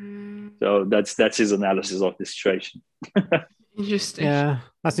 So that's his analysis of the situation. Interesting. Yeah,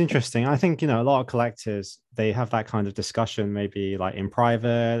 that's interesting. I think a lot of collectors, they have that kind of discussion, maybe like in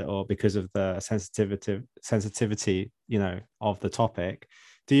private or because of the sensitivity of the topic.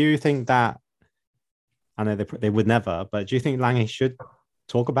 Do you think that, I know they would never, but do you think Lange should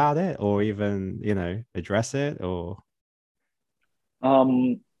talk about it or even address it? Or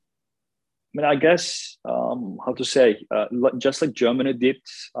I guess how to say, just like Germany did,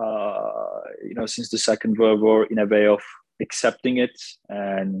 since the Second World War, in a way of accepting it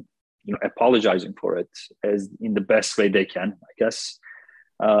and apologizing for it as in the best way they can, I guess,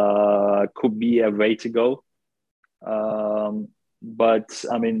 could be a way to go. but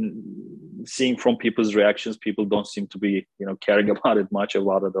I mean, seeing from people's reactions, people don't seem to be, caring about it much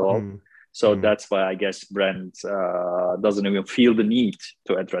about it at all. So that's why I guess brand doesn't even feel the need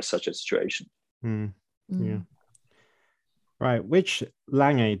to address such a situation. Yeah. Right. Which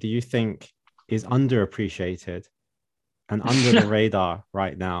Lange do you think is underappreciated and under the radar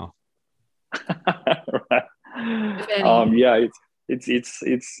right now? Right. It's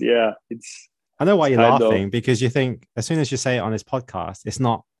I know why you're laughing, because you think as soon as you say it on this podcast, it's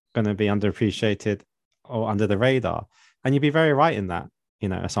not going to be underappreciated or under the radar, and you'd be very right in that,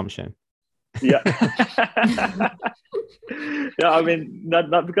 assumption. Yeah. Yeah, I mean,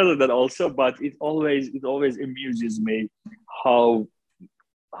 not because of that also, but it always amuses me how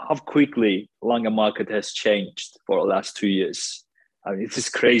quickly Lange market has changed for the last 2 years. I mean, it is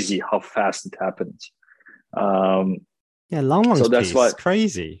crazy how fast it happened. Lange's so that's piece, why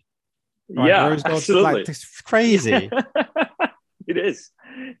crazy. Right, yeah, Rose Gold, absolutely, like, it's crazy. It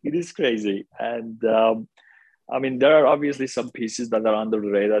is crazy. And I mean, there are obviously some pieces that are under the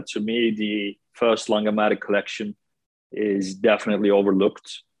radar. To me, the first Lange collection is definitely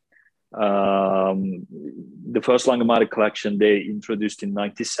overlooked. The first Lange collection they introduced in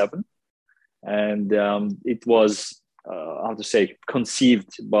 '97, and it was how to say,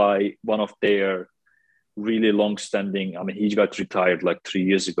 conceived by one of their really long-standing. I mean, he got retired like 3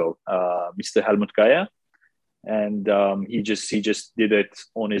 years ago, Mr. Helmut Gaia, and he just did it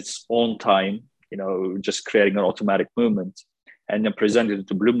on his own time, just creating an automatic movement, and then presented it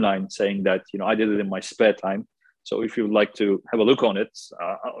to Blumlein, saying that I did it in my spare time. So if you would like to have a look on it,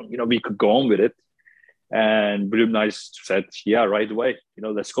 we could go on with it. And Blumlein said, yeah, right away,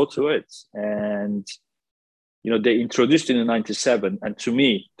 let's go to it. And, they introduced it in '97. And to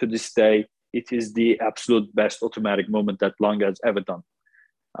me, to this day, it is the absolute best automatic movement that Lange has ever done.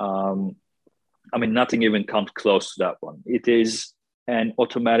 I mean, nothing even comes close to that one. It is an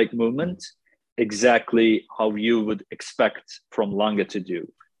automatic movement, exactly how you would expect from Lange to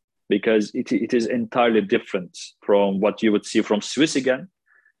do, because it is entirely different from what you would see from Swiss again.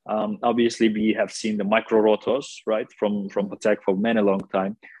 Obviously, we have seen the micro rotors, right, from Patek for many long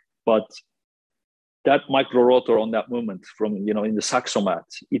time, but that micro rotor on that movement from in the Saxomat,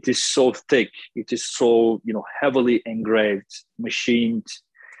 it is so thick, it is so heavily engraved, machined,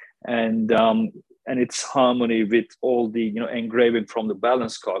 and its harmony with all the engraving from the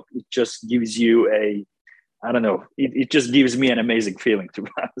balance cock, it just gives you I don't know, it just gives me an amazing feeling, to be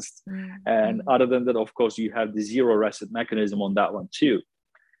honest. And other than that, of course, you have the zero reset mechanism on that one too.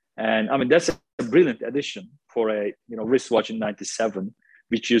 And I mean, that's a brilliant addition for a wristwatch in '97,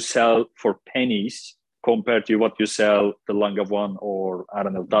 which you sell for pennies compared to what you sell the Lange one, or I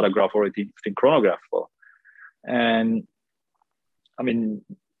don't know, Datograph or 1815 chronograph for. And I mean,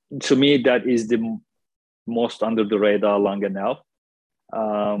 to me, that is the most under the radar Lange now.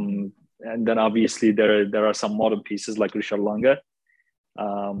 And then obviously there are some modern pieces like Richard Lange.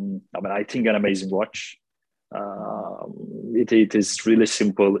 I mean, I think an amazing watch. It is really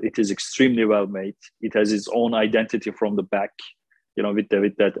simple. It is extremely well made. It has its own identity from the back, with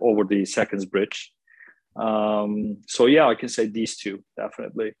that over the seconds bridge. So yeah, I can say these two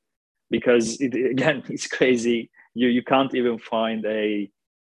definitely, because it's crazy. You can't even find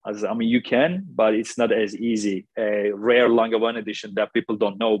you can, but it's not as easy, a rare Lange 1 edition that people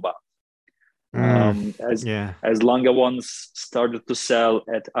don't know about. As Lange ones started to sell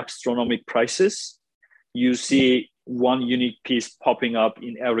at astronomical prices, you see one unique piece popping up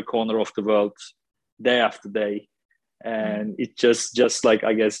in every corner of the world day after day. And it just like,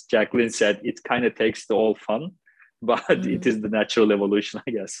 I guess Jacqueline said, it kind of takes the all fun, but it is the natural evolution,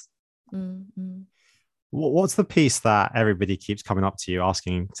 I guess. What's the piece that everybody keeps coming up to you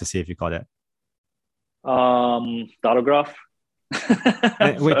asking to see if you got it? Datograph.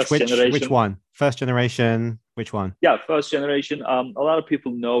 Which one? First generation. Which one? Yeah, first generation. A lot of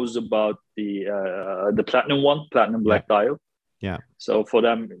people knows about the platinum one, platinum black dial. Yeah. So for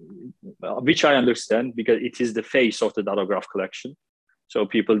them, which I understand, because it is the face of the Datograph collection. So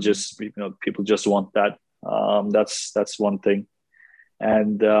people just want that. That's one thing.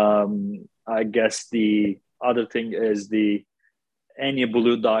 And I guess the other thing is any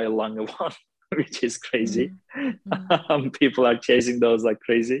blue dial Lange one, which is crazy. People are chasing those like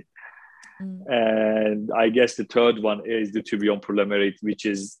crazy. And I guess the third one is the Tourbillon pour l'Amérique, which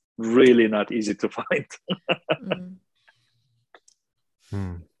is really not easy to find.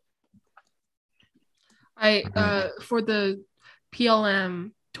 For the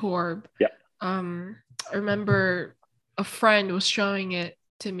PLM tour, I remember a friend was showing it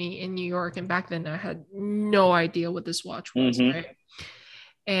to me in New York, and back then I had no idea what this watch was, right?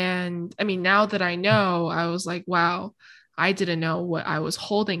 And I mean, now that I know, I was like, wow, I didn't know what I was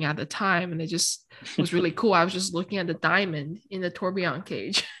holding at the time, and it just was really cool. I was just looking at the diamond in the tourbillon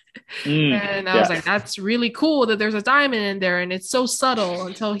cage. And I was like, that's really cool that there's a diamond in there, and it's so subtle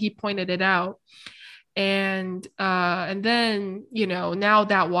until he pointed it out. And then, you know, now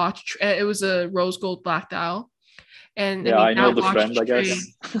that watch, it was a rose gold black dial. And yeah, I know the watch friend, I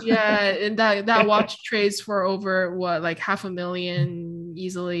guess. yeah, and that watch trades for over what, like $500,000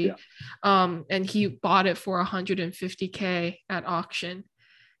 easily. And he bought it for $150K at auction.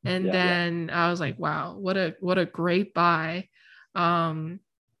 And then I was like, wow, what a great buy. And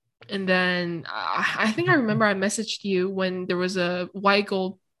then I think I remember I messaged you when there was a white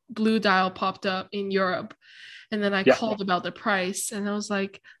gold blue dial popped up in Europe. And then I called about the price, and I was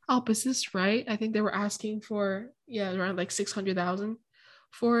like, Alp, is this right? I think they were asking for, around like 600,000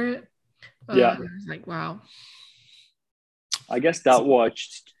 for it. I was like, wow. I guess that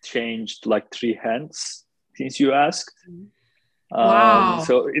watch changed like 3 hands since you asked. Wow.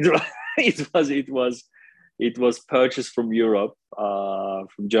 So it was purchased from Europe, from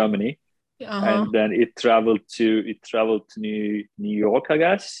Germany, and then it traveled to New York, I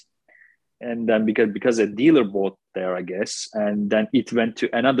guess. And then because a dealer bought there, I guess, and then it went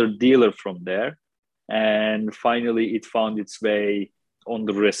to another dealer from there, and finally it found its way on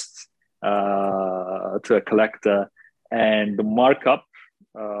the wrist to a collector, and the markup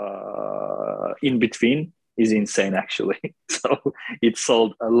in between is insane, actually. So it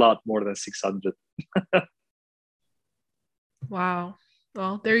sold a lot more than 600. Wow.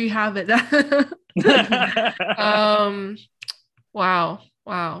 Well, there you have it. Wow.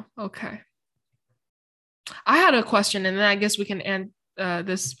 Okay. I had a question, and then I guess we can end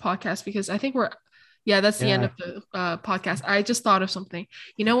this podcast, because I think that's the end of the podcast. I just thought of something.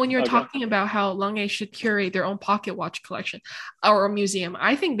 You know, when you're talking about how Lange should curate their own pocket watch collection or a museum,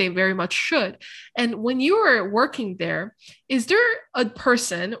 I think they very much should. And when you were working there, is there a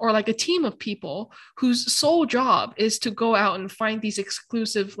person or like a team of people whose sole job is to go out and find these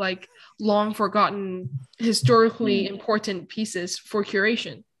exclusive, like long forgotten, historically important pieces for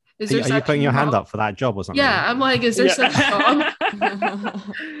curation? Are you putting your hand up for that job or something? Yeah, I'm like, is there such job?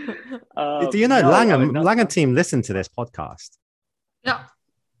 Do you know Lange team listen to this podcast? Yeah.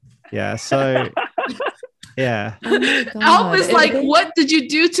 Yeah. So yeah. Alp is like, what did you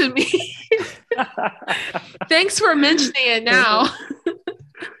do to me? Thanks for mentioning it now.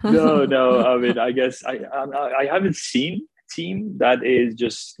 No. I mean, I guess I haven't seen a team that is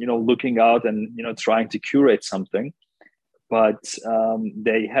just, you know, looking out and, you know, trying to curate something. But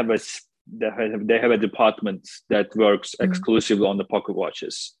they have a department that works exclusively on the pocket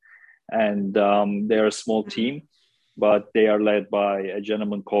watches, and they're a small team, but they are led by a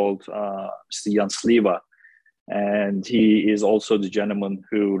gentleman called Jan Sliva, and he is also the gentleman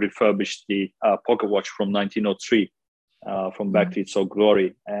who refurbished the pocket watch from 1903 from back to its old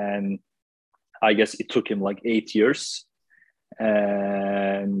glory. And I guess it took him like 8 years,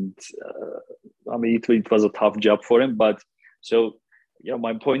 and I mean it was a tough job for him, but. So, you know,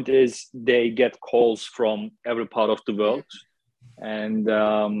 my point is they get calls from every part of the world. And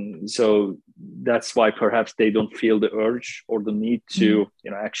so that's why perhaps they don't feel the urge or the need to,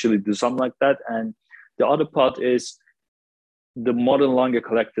 you know, actually do something like that. And the other part is the modern Lange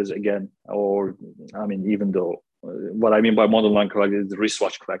collectors again, or, I mean, even though what I mean by modern Lange collectors is the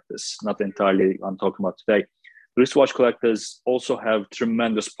wristwatch collectors, not entirely I'm talking about today. Wristwatch collectors also have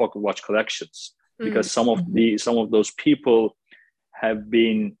tremendous pocket watch collections. Because some of those people have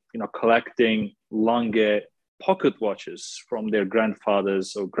been, you know, collecting Lange pocket watches from their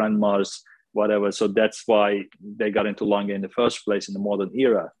grandfathers or grandmas, whatever. So that's why they got into Lange in the first place in the modern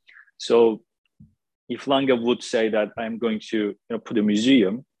era. So if Lange would say that I'm going to, you know, put a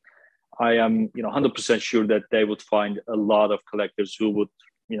museum, I am, you know, 100% sure that they would find a lot of collectors who would,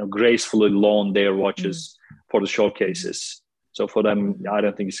 you know, gracefully loan their watches for the showcases. So for them, I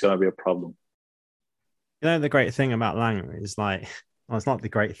don't think it's going to be a problem. You know, the great thing about Lange is like, well, it's not the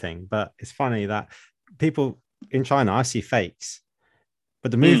great thing, but it's funny that people in China, I see fakes, but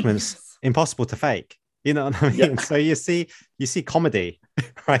the movement's impossible to fake. You know what I mean? Yeah. So you see comedy,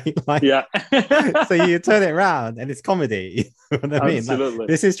 right? Like, so you turn it around and it's comedy. You know what I mean? Absolutely. Like,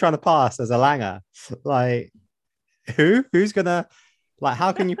 this is trying to pass as a Lange. Like, who's gonna, like,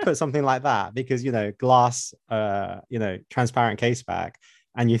 how can you put something like that? Because, you know, glass, you know, transparent case back,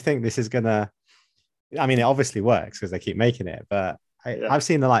 and you think this is gonna, I mean, it obviously works because they keep making it, but I've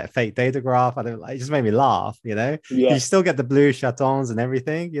seen the like fake data graph. It just made me laugh, you know. You still get the blue chatons and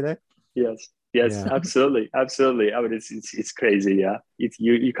everything, you know. Yes, absolutely. I mean, it's crazy. Yeah,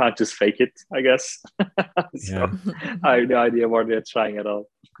 you can't just fake it, I guess. So I have no idea what they're trying at all.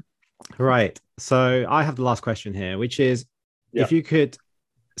 Right. So I have the last question here, which is if you could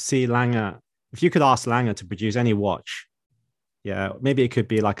see Lange, if you could ask Lange to produce any watch, yeah, maybe it could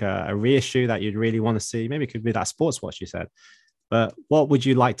be like a reissue that you'd really want to see. Maybe it could be that sports watch you said. But what would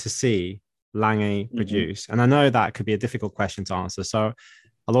you like to see Lange produce? And I know that could be a difficult question to answer. So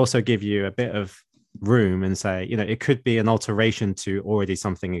I'll also give you a bit of room and say, you know, it could be an alteration to already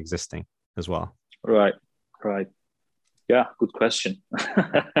something existing as well. Right. Yeah, good question.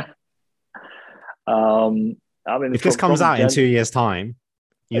 I mean, if this comes out in 2 years' time,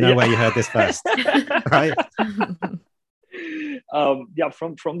 you know where you heard this first, right? From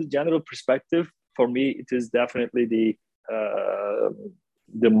the general perspective, for me, it is definitely the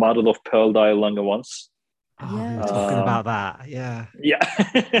model of pearl dial Lange ones. Oh, we were talking about that. Yeah.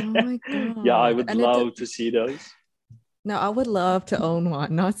 Oh my god. Yeah, I would love to see those. No, I would love to own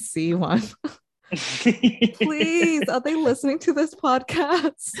one, not see one. Please, are they listening to this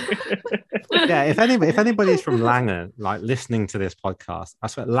podcast? Yeah, if anybody's from Lange, like listening to this podcast, I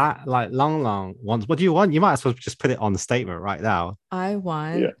swear, like long ones. What do you want? You might as well just put it on the statement right now. I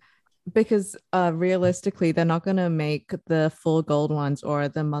want because realistically, they're not gonna make the full gold ones or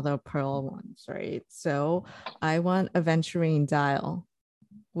the mother of pearl ones, right? So I want aventurine dial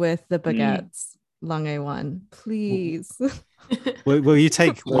with the baguettes. Lange one, please. Will you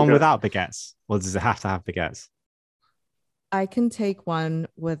take one without baguettes, or does it have to have baguettes? I can take one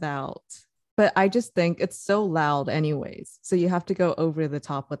without, but I just think it's so loud anyways. So you have to go over the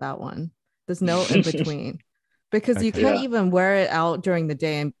top with that one. There's no in between because you can't even wear it out during the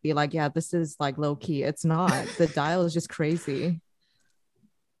day and be like, yeah, this is like low key. It's not. The dial is just crazy.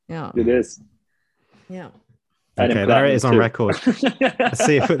 Yeah. It is. Yeah. Okay, there it is on record. Let's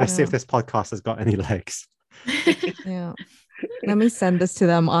see if this podcast has got any legs. Yeah. Let me send this to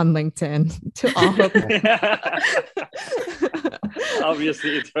them on LinkedIn to all of them.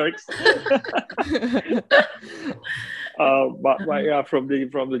 Obviously, it works. But yeah, from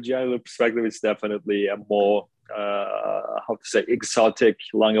the general perspective, it's definitely a more how to say exotic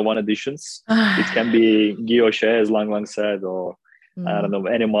Lange one editions. It can be guilloche, as Lang said, or I don't know,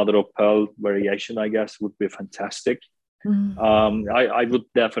 any mother of pearl variation, I guess, would be fantastic. I would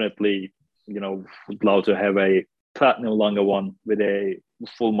definitely, would love to have a platinum Lange one with a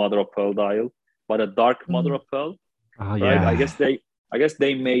full mother of pearl dial, but a dark mother of pearl. Oh, right? yeah. I guess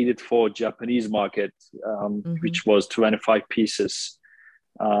they made it for Japanese market, which was 25 pieces,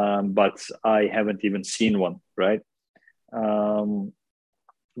 but I haven't even seen one, right?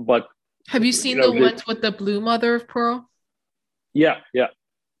 But have you seen the ones with the blue mother of pearl? Yeah,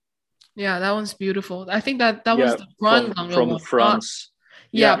 that one's beautiful. I think that was the Brun Lange from one, France.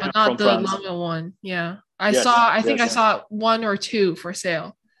 but not the Lange one. Yeah, I saw one or two for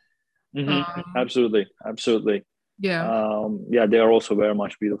sale. Absolutely. Yeah. They are also very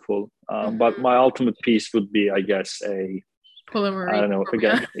much beautiful. But my ultimate piece would be, I guess, a polymerate. I don't know.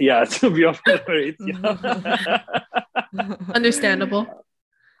 Again, to be on polymerate. Understandable.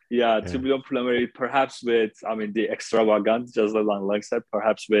 To be on polymerate, perhaps with, the extravagant, just like Lang said,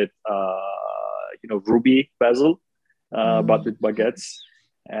 perhaps with, ruby bezel, but with baguettes,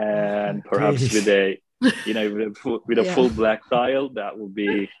 and perhaps with a, with a full black dial. That would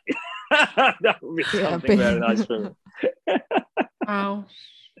be, something very nice for me. Wow.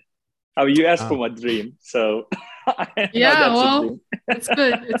 You asked for my dream, so it's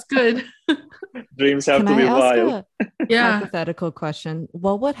good. It's good. Dreams have to be wild. Hypothetical question.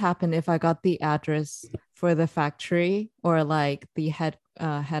 What would happen if I got the address for the factory or like the head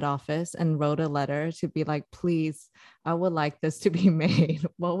office and wrote a letter to be like, please, I would like this to be made?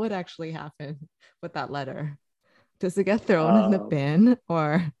 What would actually happen with that letter? Does it get thrown in the bin,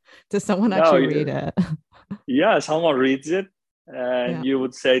 or does someone actually read it? Yeah, someone reads it, and you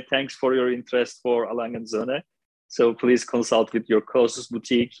would say, thanks for your interest for A. Lange & Söhne. So please consult with your closest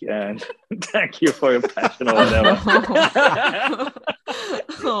boutique, and thank you for your passion or whatever.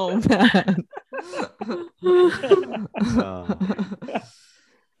 Oh man.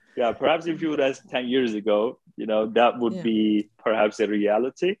 Yeah, perhaps if you would ask 10 years ago, that would be perhaps a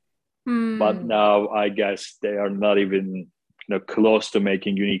reality. But now I guess they are not even close to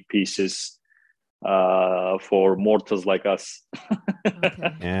making unique pieces for mortals like us.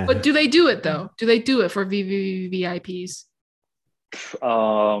 But do they do it though? Do they do it for VVVIPs?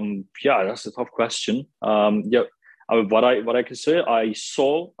 That's a tough question. What I can say, I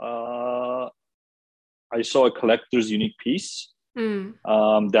saw a collector's unique piece.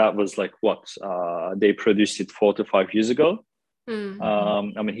 That was like they produced it 4 to 5 years ago.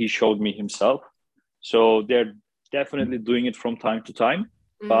 He showed me himself. So they're definitely doing it from time to time.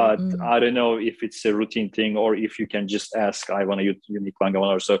 but Mm. I don't know if it's a routine thing or if you can just ask, I want a unique Lange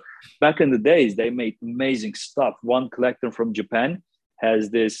or so. Back in the days, they made amazing stuff. One collector from Japan has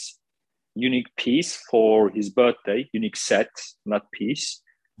this unique piece for his birthday, unique set, not piece,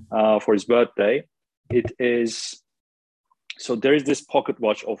 for his birthday. It is, so there is this pocket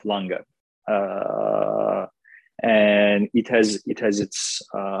watch of Lange. And it has its,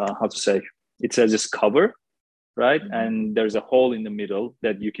 how to say, it has this cover, right? Mhm. And there's a hole in the middle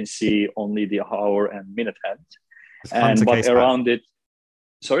that you can see only the hour and minute hand. It's Hunter But case around back. it,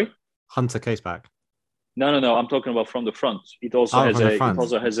 sorry? Hunter case back. No. I'm talking about from the front. It also Oh, has from the it front.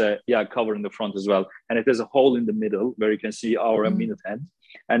 also has a cover in the front as well, and it has a hole in the middle where you can see hour and Mm. minute hand,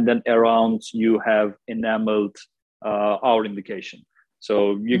 and then around you have enameled hour indication,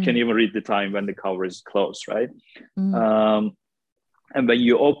 so you can even read the time when the cover is closed, right? Mm. And when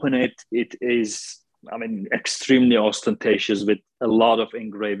you open it, it is, I mean, extremely ostentatious with a lot of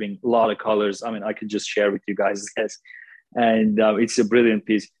engraving, a lot of colors. I mean, I could just share with you guys this, and it's a brilliant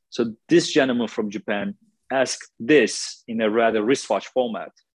piece. So this gentleman from Japan asked this in a rather wristwatch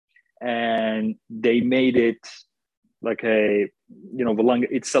format, and they made it like a,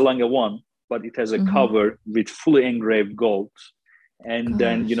 it's a Lange one, but it has a Mhm. cover with fully engraved gold. And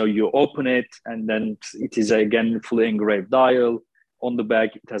then, Gosh. you open it, and then it is again fully engraved dial. On the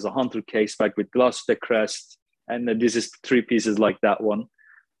back, it has a Hunter case back with glass the crest. And then this is 3 pieces like that one.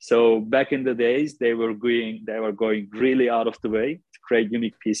 So back in the days, they were going really out of the way to create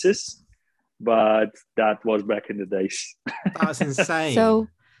unique pieces. But that was back in the days. That's insane. So,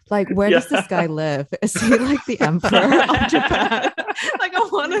 like, where does this guy live? Is he like the emperor of Japan? Like, I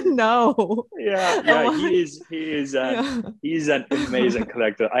want to know. He's an amazing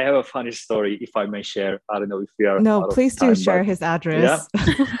collector. I have a funny story, if I may share. I don't know if we are No, out of please do time, share but his address.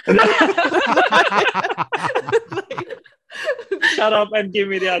 shut up and give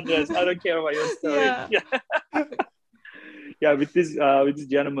me the address. I don't care about your story. Yeah. With this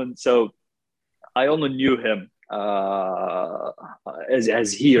gentleman. So I only knew him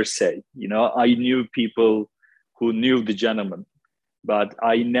as hearsay. I knew people who knew the gentleman, but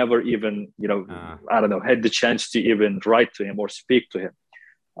I never even, I don't know, had the chance to even write to him or speak to him.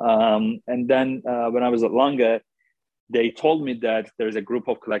 And then when I was at Lange, they told me that there's a group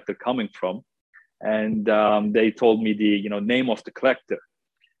of collector coming from, and they told me the name of the collector.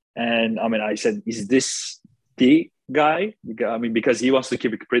 And I mean, I said, is this the guy? I mean, because he wants to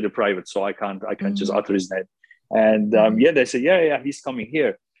keep it pretty private, so I can't just utter his name. And they said, yeah, he's coming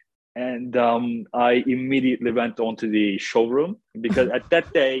here. And I immediately went on to the showroom, because at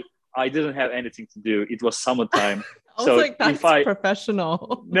that day I didn't have anything to do. It was summertime. I was like, that's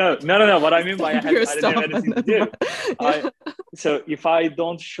professional. No. What I mean by I didn't have anything to do. So if I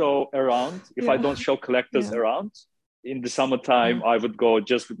don't show around, if I don't show collectors around in the summertime, I would go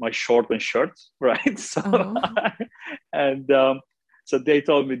just with my short and shirt, right? So so they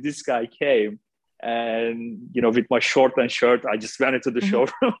told me this guy came, and with my short and shirt, I just went into the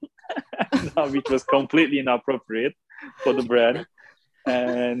showroom, which was completely inappropriate for the brand.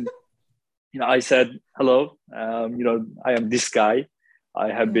 And I said, hello, I am this guy. I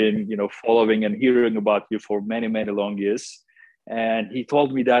have been following and hearing about you for many, many long years. And he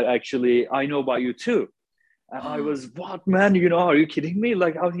told me that actually I know about you too. And I was, what, man? Are you kidding me?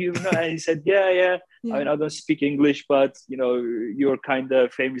 Like, how do you know? And he said, yeah. I mean, I don't speak English, but you're kind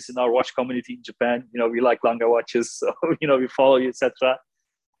of famous in our watch community in Japan. We like Lange watches, so we follow you, etc.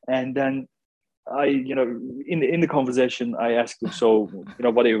 And then I, in the conversation, I asked him, so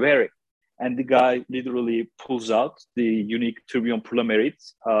what are you wearing? And the guy literally pulls out the unique tourbillon Pulamerit,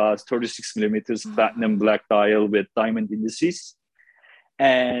 36 millimeters platinum black dial with diamond indices.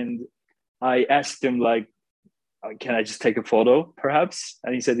 And I asked him, like, can I just take a photo, perhaps?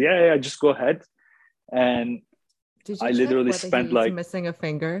 And he said, yeah, just go ahead. And did you I literally spent he's like missing a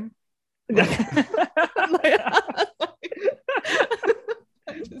finger.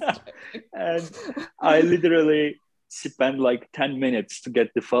 And I literally spent like 10 minutes to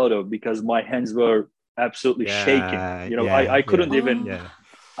get the photo, because my hands were absolutely shaking. I couldn't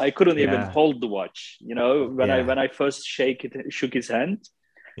I couldn't even hold the watch. When I first shook his hand,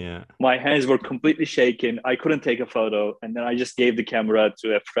 my hands were completely shaking. I couldn't take a photo, and then I just gave the camera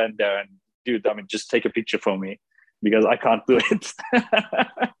to a friend there, and dude, I mean, just take a picture for me, because I can't do it.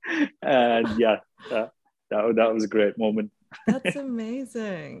 And that was a great moment. That's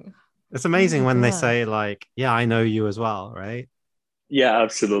amazing. It's amazing when they say, like, yeah, I know you as well, right? Yeah,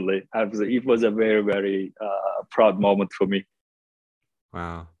 absolutely. It was a very, very proud moment for me.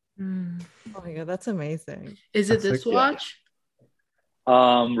 Wow. Oh my God, that's amazing. Is it this watch?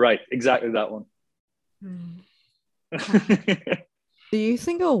 Right, exactly that one. Do you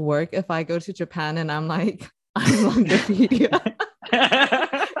think it'll work if I go to Japan and I'm like, I'm Langepedia?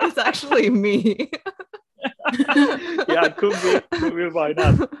 It's actually me. Yeah, could be. Why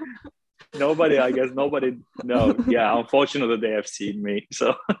not? Nobody, I guess, nobody. No, yeah. Unfortunately, they have seen me.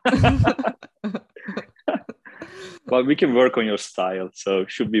 So, but we can work on your style. So,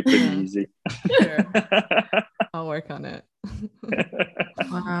 should be pretty easy. Sure. I'll work on it.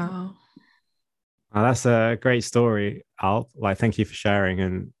 Wow. That's a great story, Alp. Like, thank you for sharing.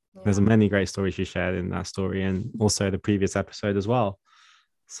 And there's many great stories you shared in that story, and also the previous episode as well.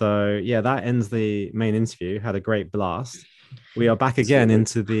 So yeah, that ends the main interview. Had a great blast. We are back again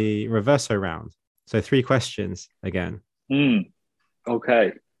into the reverso round. So 3 questions again.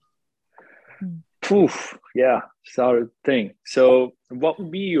 Okay. Poof. Yeah. Solid thing. So what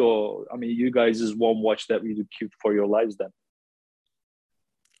would be your, I mean, you guys is one watch that really keep for your lives then?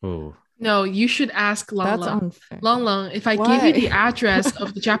 Oh. No, you should ask Lang That's Lang. unfair. Lang Lang, if I give you the address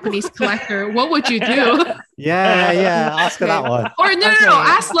of the Japanese collector, what would you do? Yeah. Ask her that one. Or no.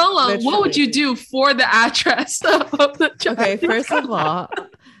 Ask Lang Lang, what would you do for the address of the Japanese? Okay, first of all,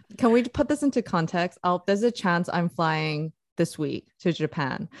 can we put this into context? There's a chance I'm flying this week to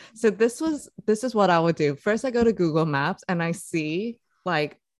Japan. So this is what I would do. First, I go to Google Maps and I see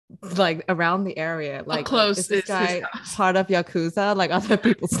like around the area, like close is this guy part of Yakuza, like other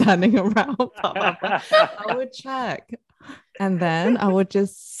people standing around, blah, blah, blah. I would check, and then I would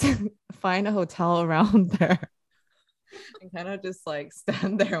just find a hotel around there and kind of just like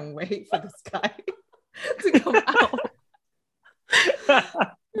stand there and wait for this guy to come out.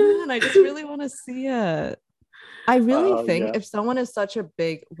 And I just really want to see it. I really think if someone is such a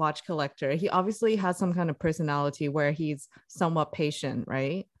big watch collector, he obviously has some kind of personality where he's somewhat patient,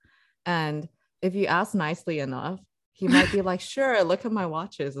 right? And if you ask nicely enough, he might be like, sure, look at my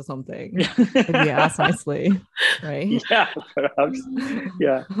watches or something. If you ask nicely, right? Yeah, perhaps.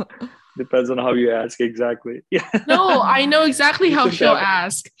 Yeah. Depends on how you ask exactly. Yeah. No, I know exactly how she'll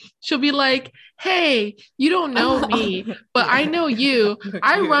ask. She'll be like, hey, you don't know me, but I know you.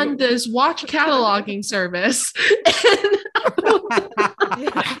 I run this watch cataloging service.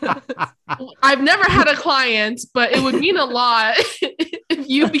 I've never had a client, but it would mean a lot if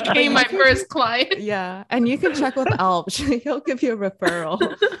you became my first client. Yeah, and you can check with Alp. He'll give you a referral.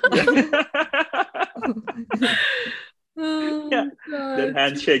 Yeah, that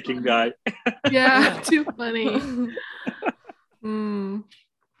handshaking guy. Yeah, too funny.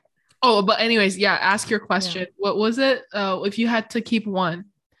 Oh, but anyways, yeah, ask your question. What was it? If you had to keep one.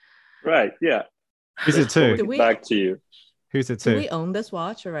 Right, yeah. Who's it to? Back to you. Who's it to? Do we own this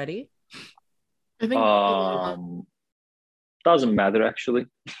watch already? I think doesn't matter actually.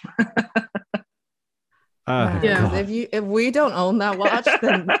 Yeah. If we don't own that watch,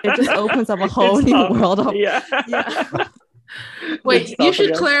 then it just opens up a whole new world of Wait, you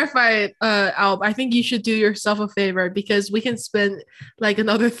should clarify, Alp. I think you should do yourself a favor because we can spend like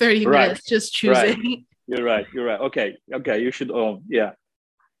another 30 minutes just choosing. Right. You're right. Okay. You should own. Yeah.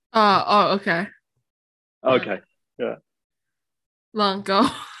 Okay. Okay. Yeah. Lang, go.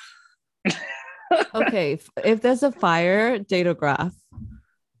 Okay. If there's a fire, datograph.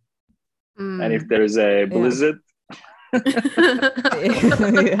 And if there's a blizzard.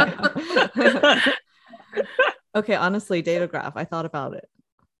 Okay, honestly, datograph. I thought about it.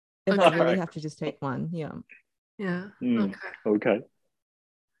 If I really have to just take one, yeah. Okay.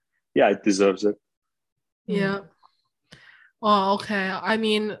 Yeah, it deserves it. Yeah. Oh, okay. I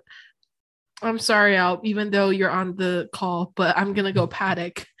mean, I'm sorry, Alp, even though you're on the call, but I'm gonna go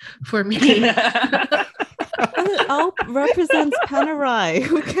Paddock for me. Alp represents Panerai.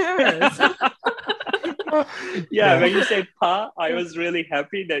 Who cares? Yeah, when you say Pa, I was really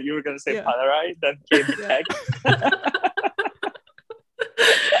happy that you were going to say Panerai. Then came the text.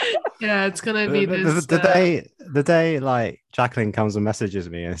 Yeah, it's going to be this. The day like Jacqueline comes and messages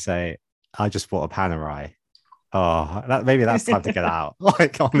me and say, I just bought a Panerai. Oh, maybe that's time to get out.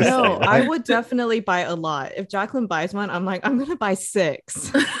 Like, honestly. No, I would definitely buy a lot. If Jacqueline buys one, I'm like, I'm going to buy 6.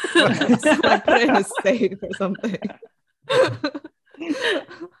 So I put it in a safe or something.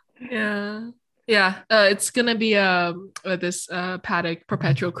 Yeah, it's gonna be this Paddock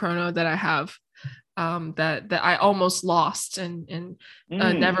Perpetual Chrono that I have, that I almost lost and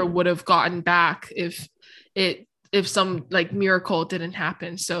never would have gotten back if some like miracle didn't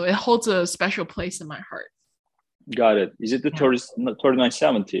happen. So it holds a special place in my heart. Got it. Is it the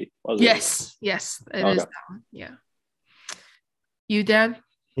 3970? Yes, it is that one. Yeah. You, Dan?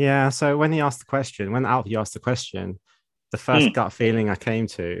 Yeah. So when Alp asked the question, the first gut feeling I came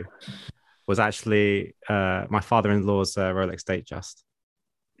to was actually my father-in-law's Rolex Datejust.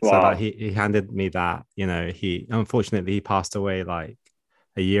 Wow. So that he handed me that. He unfortunately he passed away like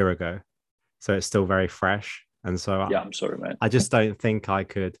a year ago, so it's still very fresh. And so Yeah, I'm sorry, man. I just don't think I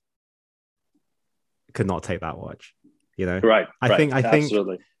could not take that watch. You know, Right. I think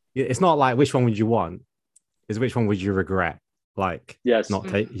absolutely. it's not like which one would you want, is which one would you regret? Like, Yes. not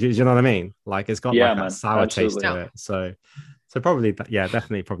take. You know what I mean? Like, it's got like that sour taste to it. So probably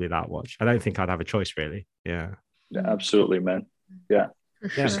definitely probably that watch. I don't think I'd have a choice really. Yeah. Absolutely, man. Yeah.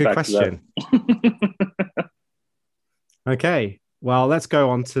 Yeah. Good question. Okay. Well, let's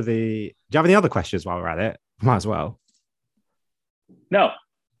go on to the. Do you have any other questions while we're at it? Might as well. No.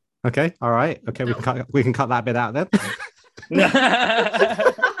 Okay. All right. Okay. No. We can cut that bit out then.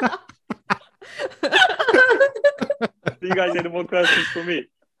 Do you guys have any more questions for me?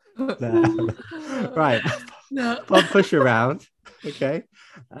 No. Right. No. I'll push around. Okay.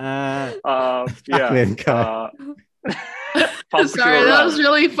 Yeah. Sorry, that was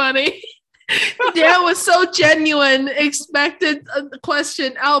really funny. Dan was so genuine, expected a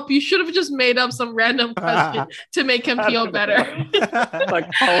question. Alp, you should have just made up some random question to make him feel better. Like,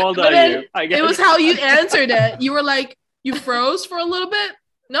 how old are you? It was how you answered it. You were like, you froze for a little bit?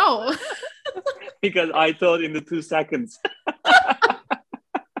 No. Because I thought in the 2 seconds.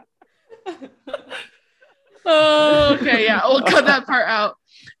 Oh, okay, yeah, we'll cut that part out.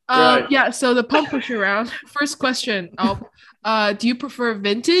 Right. Yeah, so the pump push around. First question, Alp. Do you prefer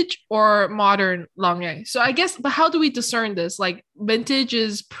vintage or modern Lange? So I guess, but how do we discern this? Like, vintage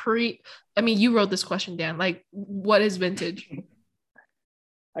is you wrote this question, Dan. Like, what is vintage?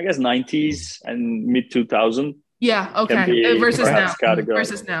 I guess 90s and mid 2000. Yeah, okay. Versus now. Category.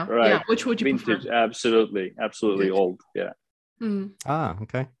 Versus now. Right. Yeah, which would you vintage, prefer? Absolutely old. Yeah. Mm.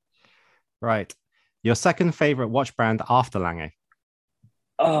 Okay. Right. Your second favorite watch brand after Lange?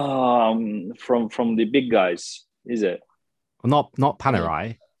 From the big guys, is it? Well, not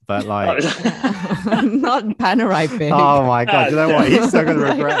Panerai, but like not Panerai big. Oh my god! You know what? He's not gonna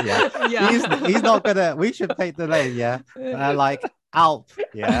regret. Yeah. He's not gonna. We should take the name. Yeah, like Alp.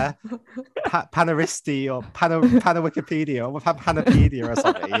 Yeah, Panaristi or Wikipedia or Panapedia or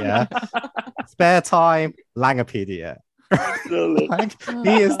something. Yeah, spare time Langepedia. Like,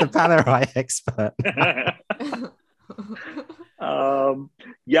 he is the Panerai expert.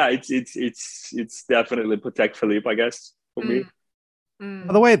 Yeah, it's definitely Patek Philippe, I guess, for me.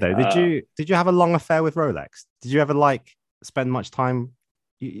 By the way, though, did you have a long affair with Rolex? Did you ever spend much time?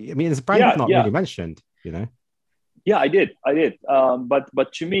 I mean, it's a brand you've not really mentioned, you know. Yeah, I did.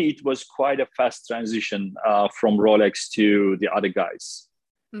 But to me, it was quite a fast transition from Rolex to the other guys.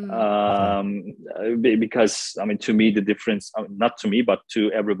 Because I mean, to me, the difference, not to me, but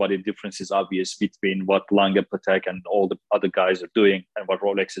to everybody, the difference is obvious between what Lange, Patek, and all the other guys are doing and what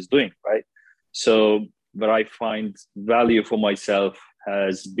Rolex is doing, right? So where I find value for myself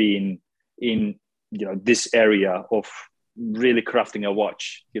has been in, this area of really crafting a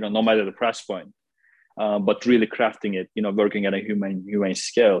watch, no matter the price point, but really crafting it, working at a human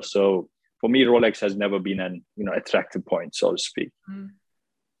scale. So for me, Rolex has never been an, attractive point, so to speak.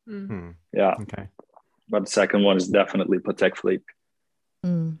 Yeah. Okay. But the second one is definitely Patek Philippe.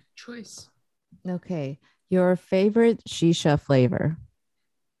 Choice. Okay. Your favorite shisha flavor?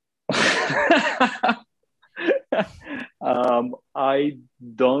 I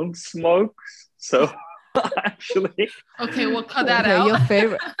don't smoke, so actually. Okay, we'll cut that out. Your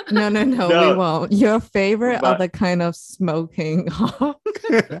favorite? No, we won't. Your favorite other kind of smoking?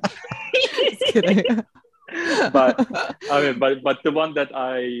 Just kidding. But the one that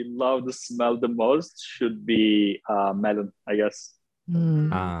I love to smell the most should be melon, I guess.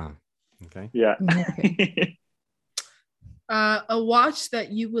 Okay. Yeah. Okay. A watch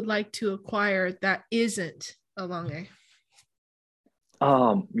that you would like to acquire that isn't a Lange?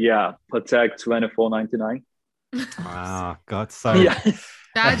 Yeah, Patek 2499. Wow, God, so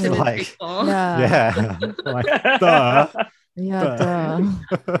that didn't take long. Yeah. Like, duh. Yeah, duh.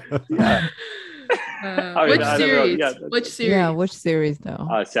 Which series? Which series? Yeah, which series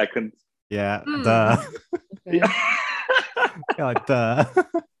though? Second. Yeah, duh. Okay. Like, duh.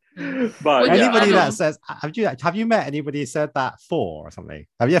 But anybody that says, have you met anybody who said that 4 or something?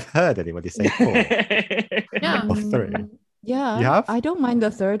 Have you ever heard anybody say 4? Yeah. Or 3? Yeah. You have? I don't mind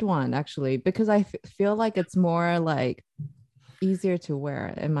the third one actually, because I feel like it's more like easier to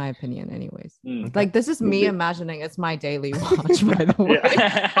wear, in my opinion, anyways. Like, this is me imagining it's my daily watch, by the way.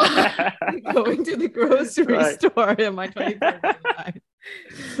 Going to the grocery store in my 24 life.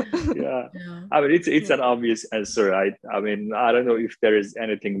 Yeah. I mean, it's an obvious answer, right? I mean, I don't know if there is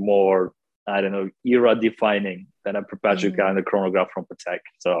anything more, era defining than a perpetual calendar chronograph from Patek.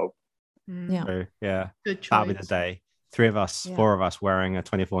 So So, yeah, good choice. That'll be the day. 3 of us, 4 of us wearing a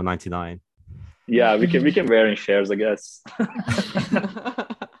 24.99. Yeah, we can wear in shares, I guess.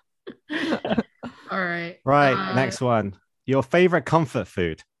 Right. Next one. Your favorite comfort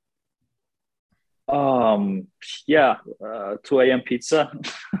food. Yeah, 2 a.m. pizza.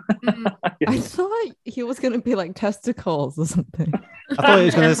 I thought he was gonna be like testicles or something. I thought he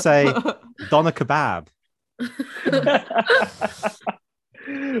was going to say doner kebab.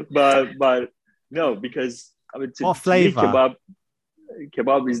 but no, because I mean, What to me, flavor?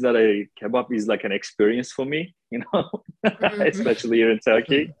 kebab is like an experience for me, especially here in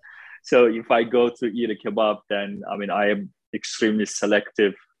Turkey. So if I go to eat a kebab, then I mean I am extremely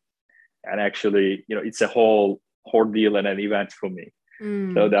selective, and actually, it's a whole ordeal and an event for me.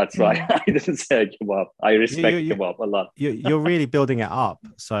 So that's why I didn't say kebab. I respect kebab a lot. You're really building it up.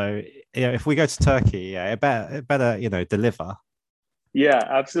 So if we go to Turkey, it better deliver. Yeah,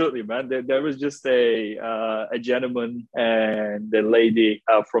 absolutely, man. There was just a gentleman and a lady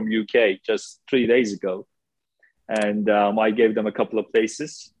from UK just 3 days ago, and I gave them a couple of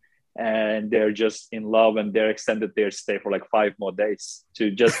places, and they're just in love, and they're extended their stay for like 5 more days to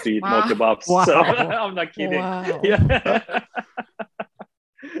eat more kebabs. Wow. So I'm not kidding. Wow. Yeah.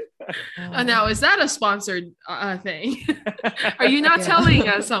 Now, is that a sponsored thing? Are you not telling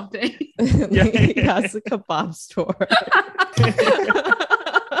us something? He has a kebab store.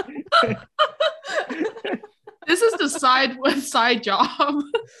 This is the side job.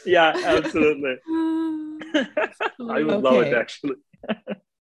 Yeah, absolutely. I would love it, actually.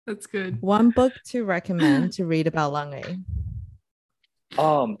 That's good. One book to recommend to read about Lange.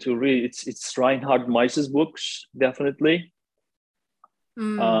 To read, it's Reinhard Meis's books, definitely.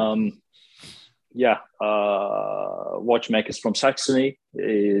 Watchmakers from Saxony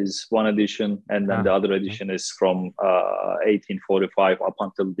is one edition, and then the other edition is from 1845 up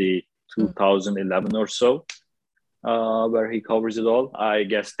until the 2011 or so, where he covers it all. I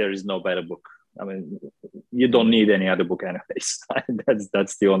guess there is no better book. I mean, you don't need any other book anyways.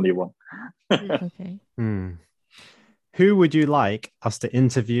 That's the only one. Okay. Who would you like us to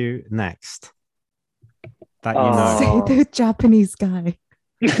interview next? That you know. Say the Japanese guy.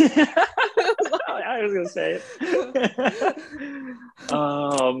 I was gonna say it.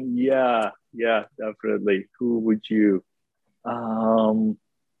 Yeah, definitely. Who would you?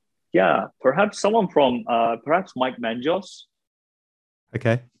 Perhaps someone from perhaps Mike Manjos.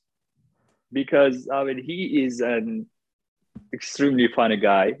 Okay. Because I mean, he is an extremely funny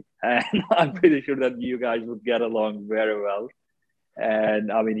guy, and I'm pretty sure that you guys would get along very well.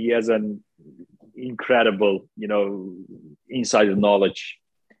 And I mean, he has an incredible, insider knowledge.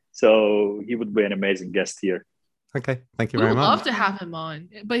 So he would be an amazing guest here. Okay, thank you We very would much. love to have him on,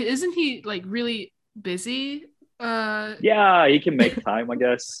 but isn't he like really busy? Yeah, he can make time, I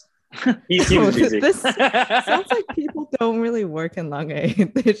guess. He's busy. This sounds like people don't really work in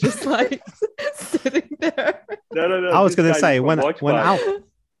Lange. They're just like sitting there. No. I was going to say when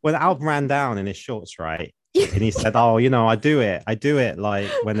Alp ran down in his shorts, right? And he said, "Oh, I do it like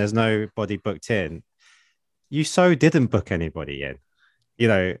when there's nobody booked in." You so didn't book anybody in.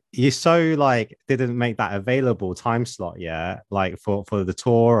 You so like didn't make that available time slot yet, like for the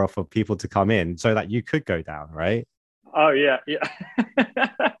tour or for people to come in so that you could go down, right? Oh yeah.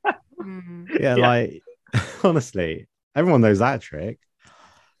 Yeah, like honestly, everyone knows that trick.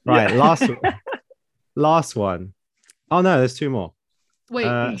 Right, last one. Oh no, there's 2 more. Wait,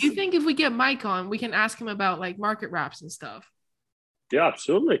 do you think if we get Mike on, we can ask him about like market wraps and stuff? Yeah,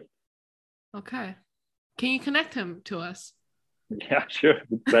 absolutely. Okay. Can you connect him to us? Yeah, sure.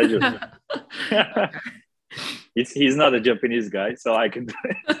 With pleasure. He's not a Japanese guy, so I can do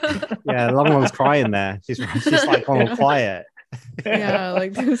it. Yeah, Long Long's crying there. She's like all quiet. Yeah,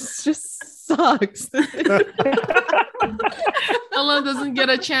 like this just sucks. Ella doesn't get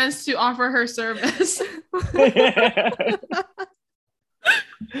a chance to offer her service.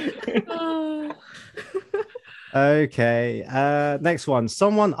 Okay. Next one.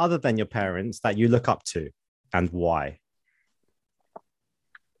 Someone other than your parents that you look up to, and why?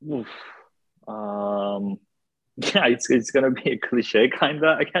 Yeah, it's gonna be a cliche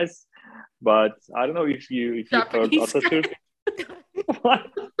kinda, I guess. But I don't know if you heard Atatürk. What?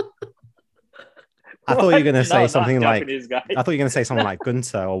 I thought you were gonna say something like guy. I thought you were gonna say something like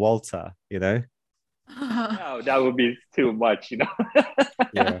Gunther or Walter, No, that would be too much,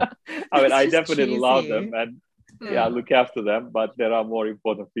 Yeah. I mean, I definitely cheesy. love them and look after them, but there are more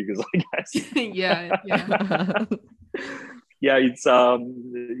important figures, I guess. Yeah. Yeah, it's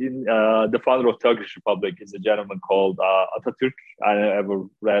the founder of Turkish Republic is a gentleman called Atatürk. I never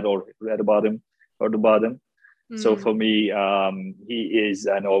read about him, heard about him. So for me, he is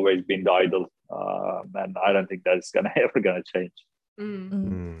and always been the idol, and I don't think that's ever gonna change.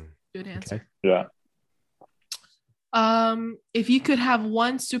 Good answer. Okay. Yeah. If you could have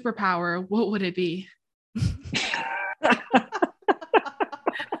one superpower, what would it be?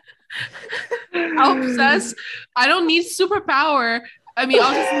 Alp says, I don't need superpower. I mean,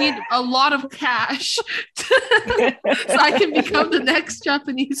 I'll just need a lot of cash so I can become the next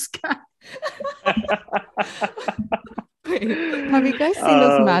Japanese guy. Wait, have you guys seen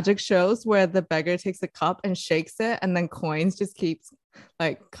those magic shows where the beggar takes a cup and shakes it and then coins just keeps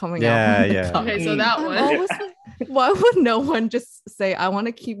like coming out from the cup? Okay, so that one. Always like, why would no one just say, I want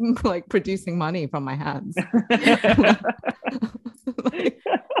to keep like producing money from my hands? Like,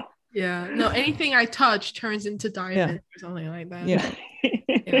 yeah, no, anything I touch turns into diamond or something like that. Yeah.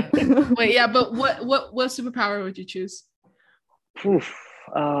 Wait, yeah, but what superpower would you choose? Oof.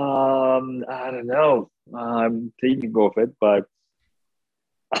 I don't know. I'm thinking of it, but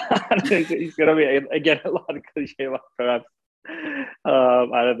it's gonna be again a lot of cliche, perhaps. I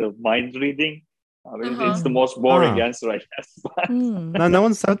don't know, mind reading. I mean, it's the most boring answer, I guess. But... No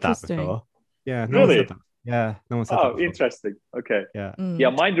one said that before. Yeah, no one said that. Yeah, no one said that. Oh, interesting. Okay. Yeah. Yeah,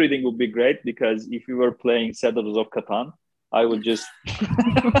 mind reading would be great because if you were playing Settlers of Catan, I would just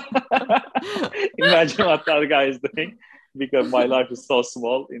imagine what that guy is doing because my life is so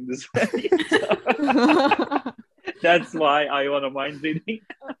small in this way. That's why I want a mind reading.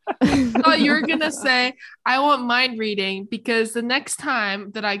 Oh, you're gonna say I want mind reading because the next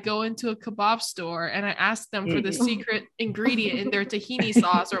time that I go into a kebab store and I ask them for the secret ingredient in their tahini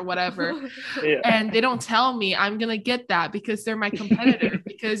sauce or whatever, and they don't tell me, I'm gonna get that because they're my competitor.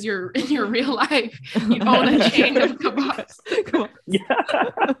 Because you're in your real life, you own a chain of kebabs.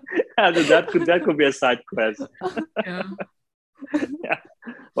 that could be a side quest. Yeah.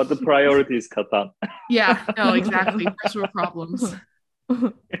 But the priority is Catan. Yeah, no, exactly. First world problems.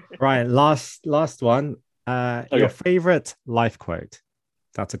 Right, last one. Your favorite life quote.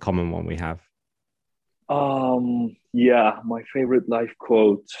 That's a common one we have. Yeah, my favorite life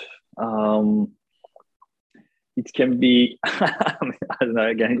quote. It can be I don't know,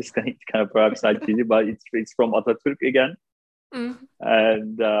 again, it's kind of perhaps side cheesy, but it's from Atatürk again.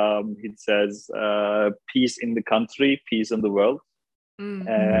 And it says peace in the country, peace in the world.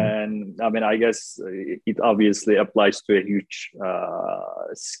 And I mean, I guess it obviously applies to a huge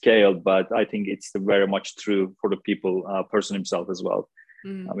scale, but I think it's very much true for the person himself as well.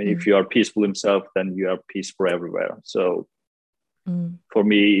 I mean, if you are peaceful himself, then you are peaceful everywhere. So for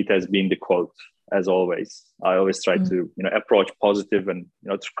me, it has been the quote as always. I always try to, approach positive and,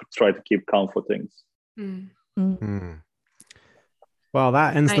 try to keep calm for things. Well,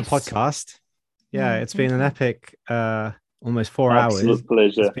 that ends the podcast. Yeah, it's been an epic almost 4 hours. Absolute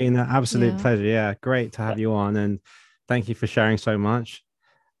pleasure. It's been an absolute pleasure. Yeah, great to have you on, and thank you for sharing so much.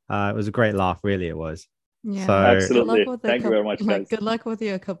 It was a great laugh, really. It was. Yeah, so, absolutely. Thank you very much, guys. Good luck with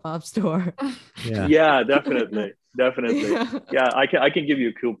your kebab store. Yeah, definitely. Yeah, I can give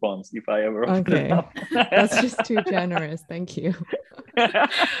you coupons if I ever open it up. That's just too generous. Thank you.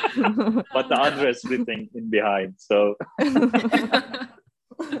 But the address written in behind. So.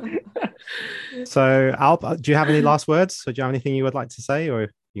 So, Alp, do you have any last words? So, do you have anything you would like to say, or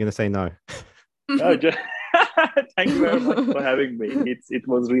are you going to say no? No, thank you very much for having me. It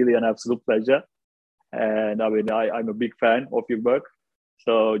was really an absolute pleasure, and I mean, I'm a big fan of your work.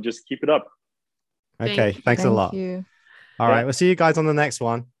 So just keep it up. Okay, thanks a lot. You. All right, we'll see you guys on the next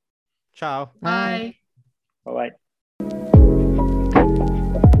one. Ciao. Bye. Bye.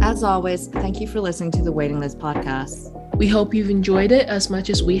 As always, thank you for listening to the Waiting List podcast. We hope you've enjoyed it as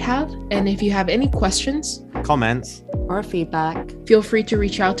much as we have. And if you have any questions, comments, or feedback, feel free to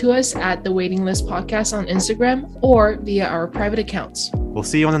reach out to us at the Waiting List Podcast on Instagram or via our private accounts. We'll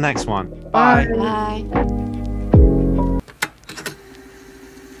see you on the next one. Bye. Bye.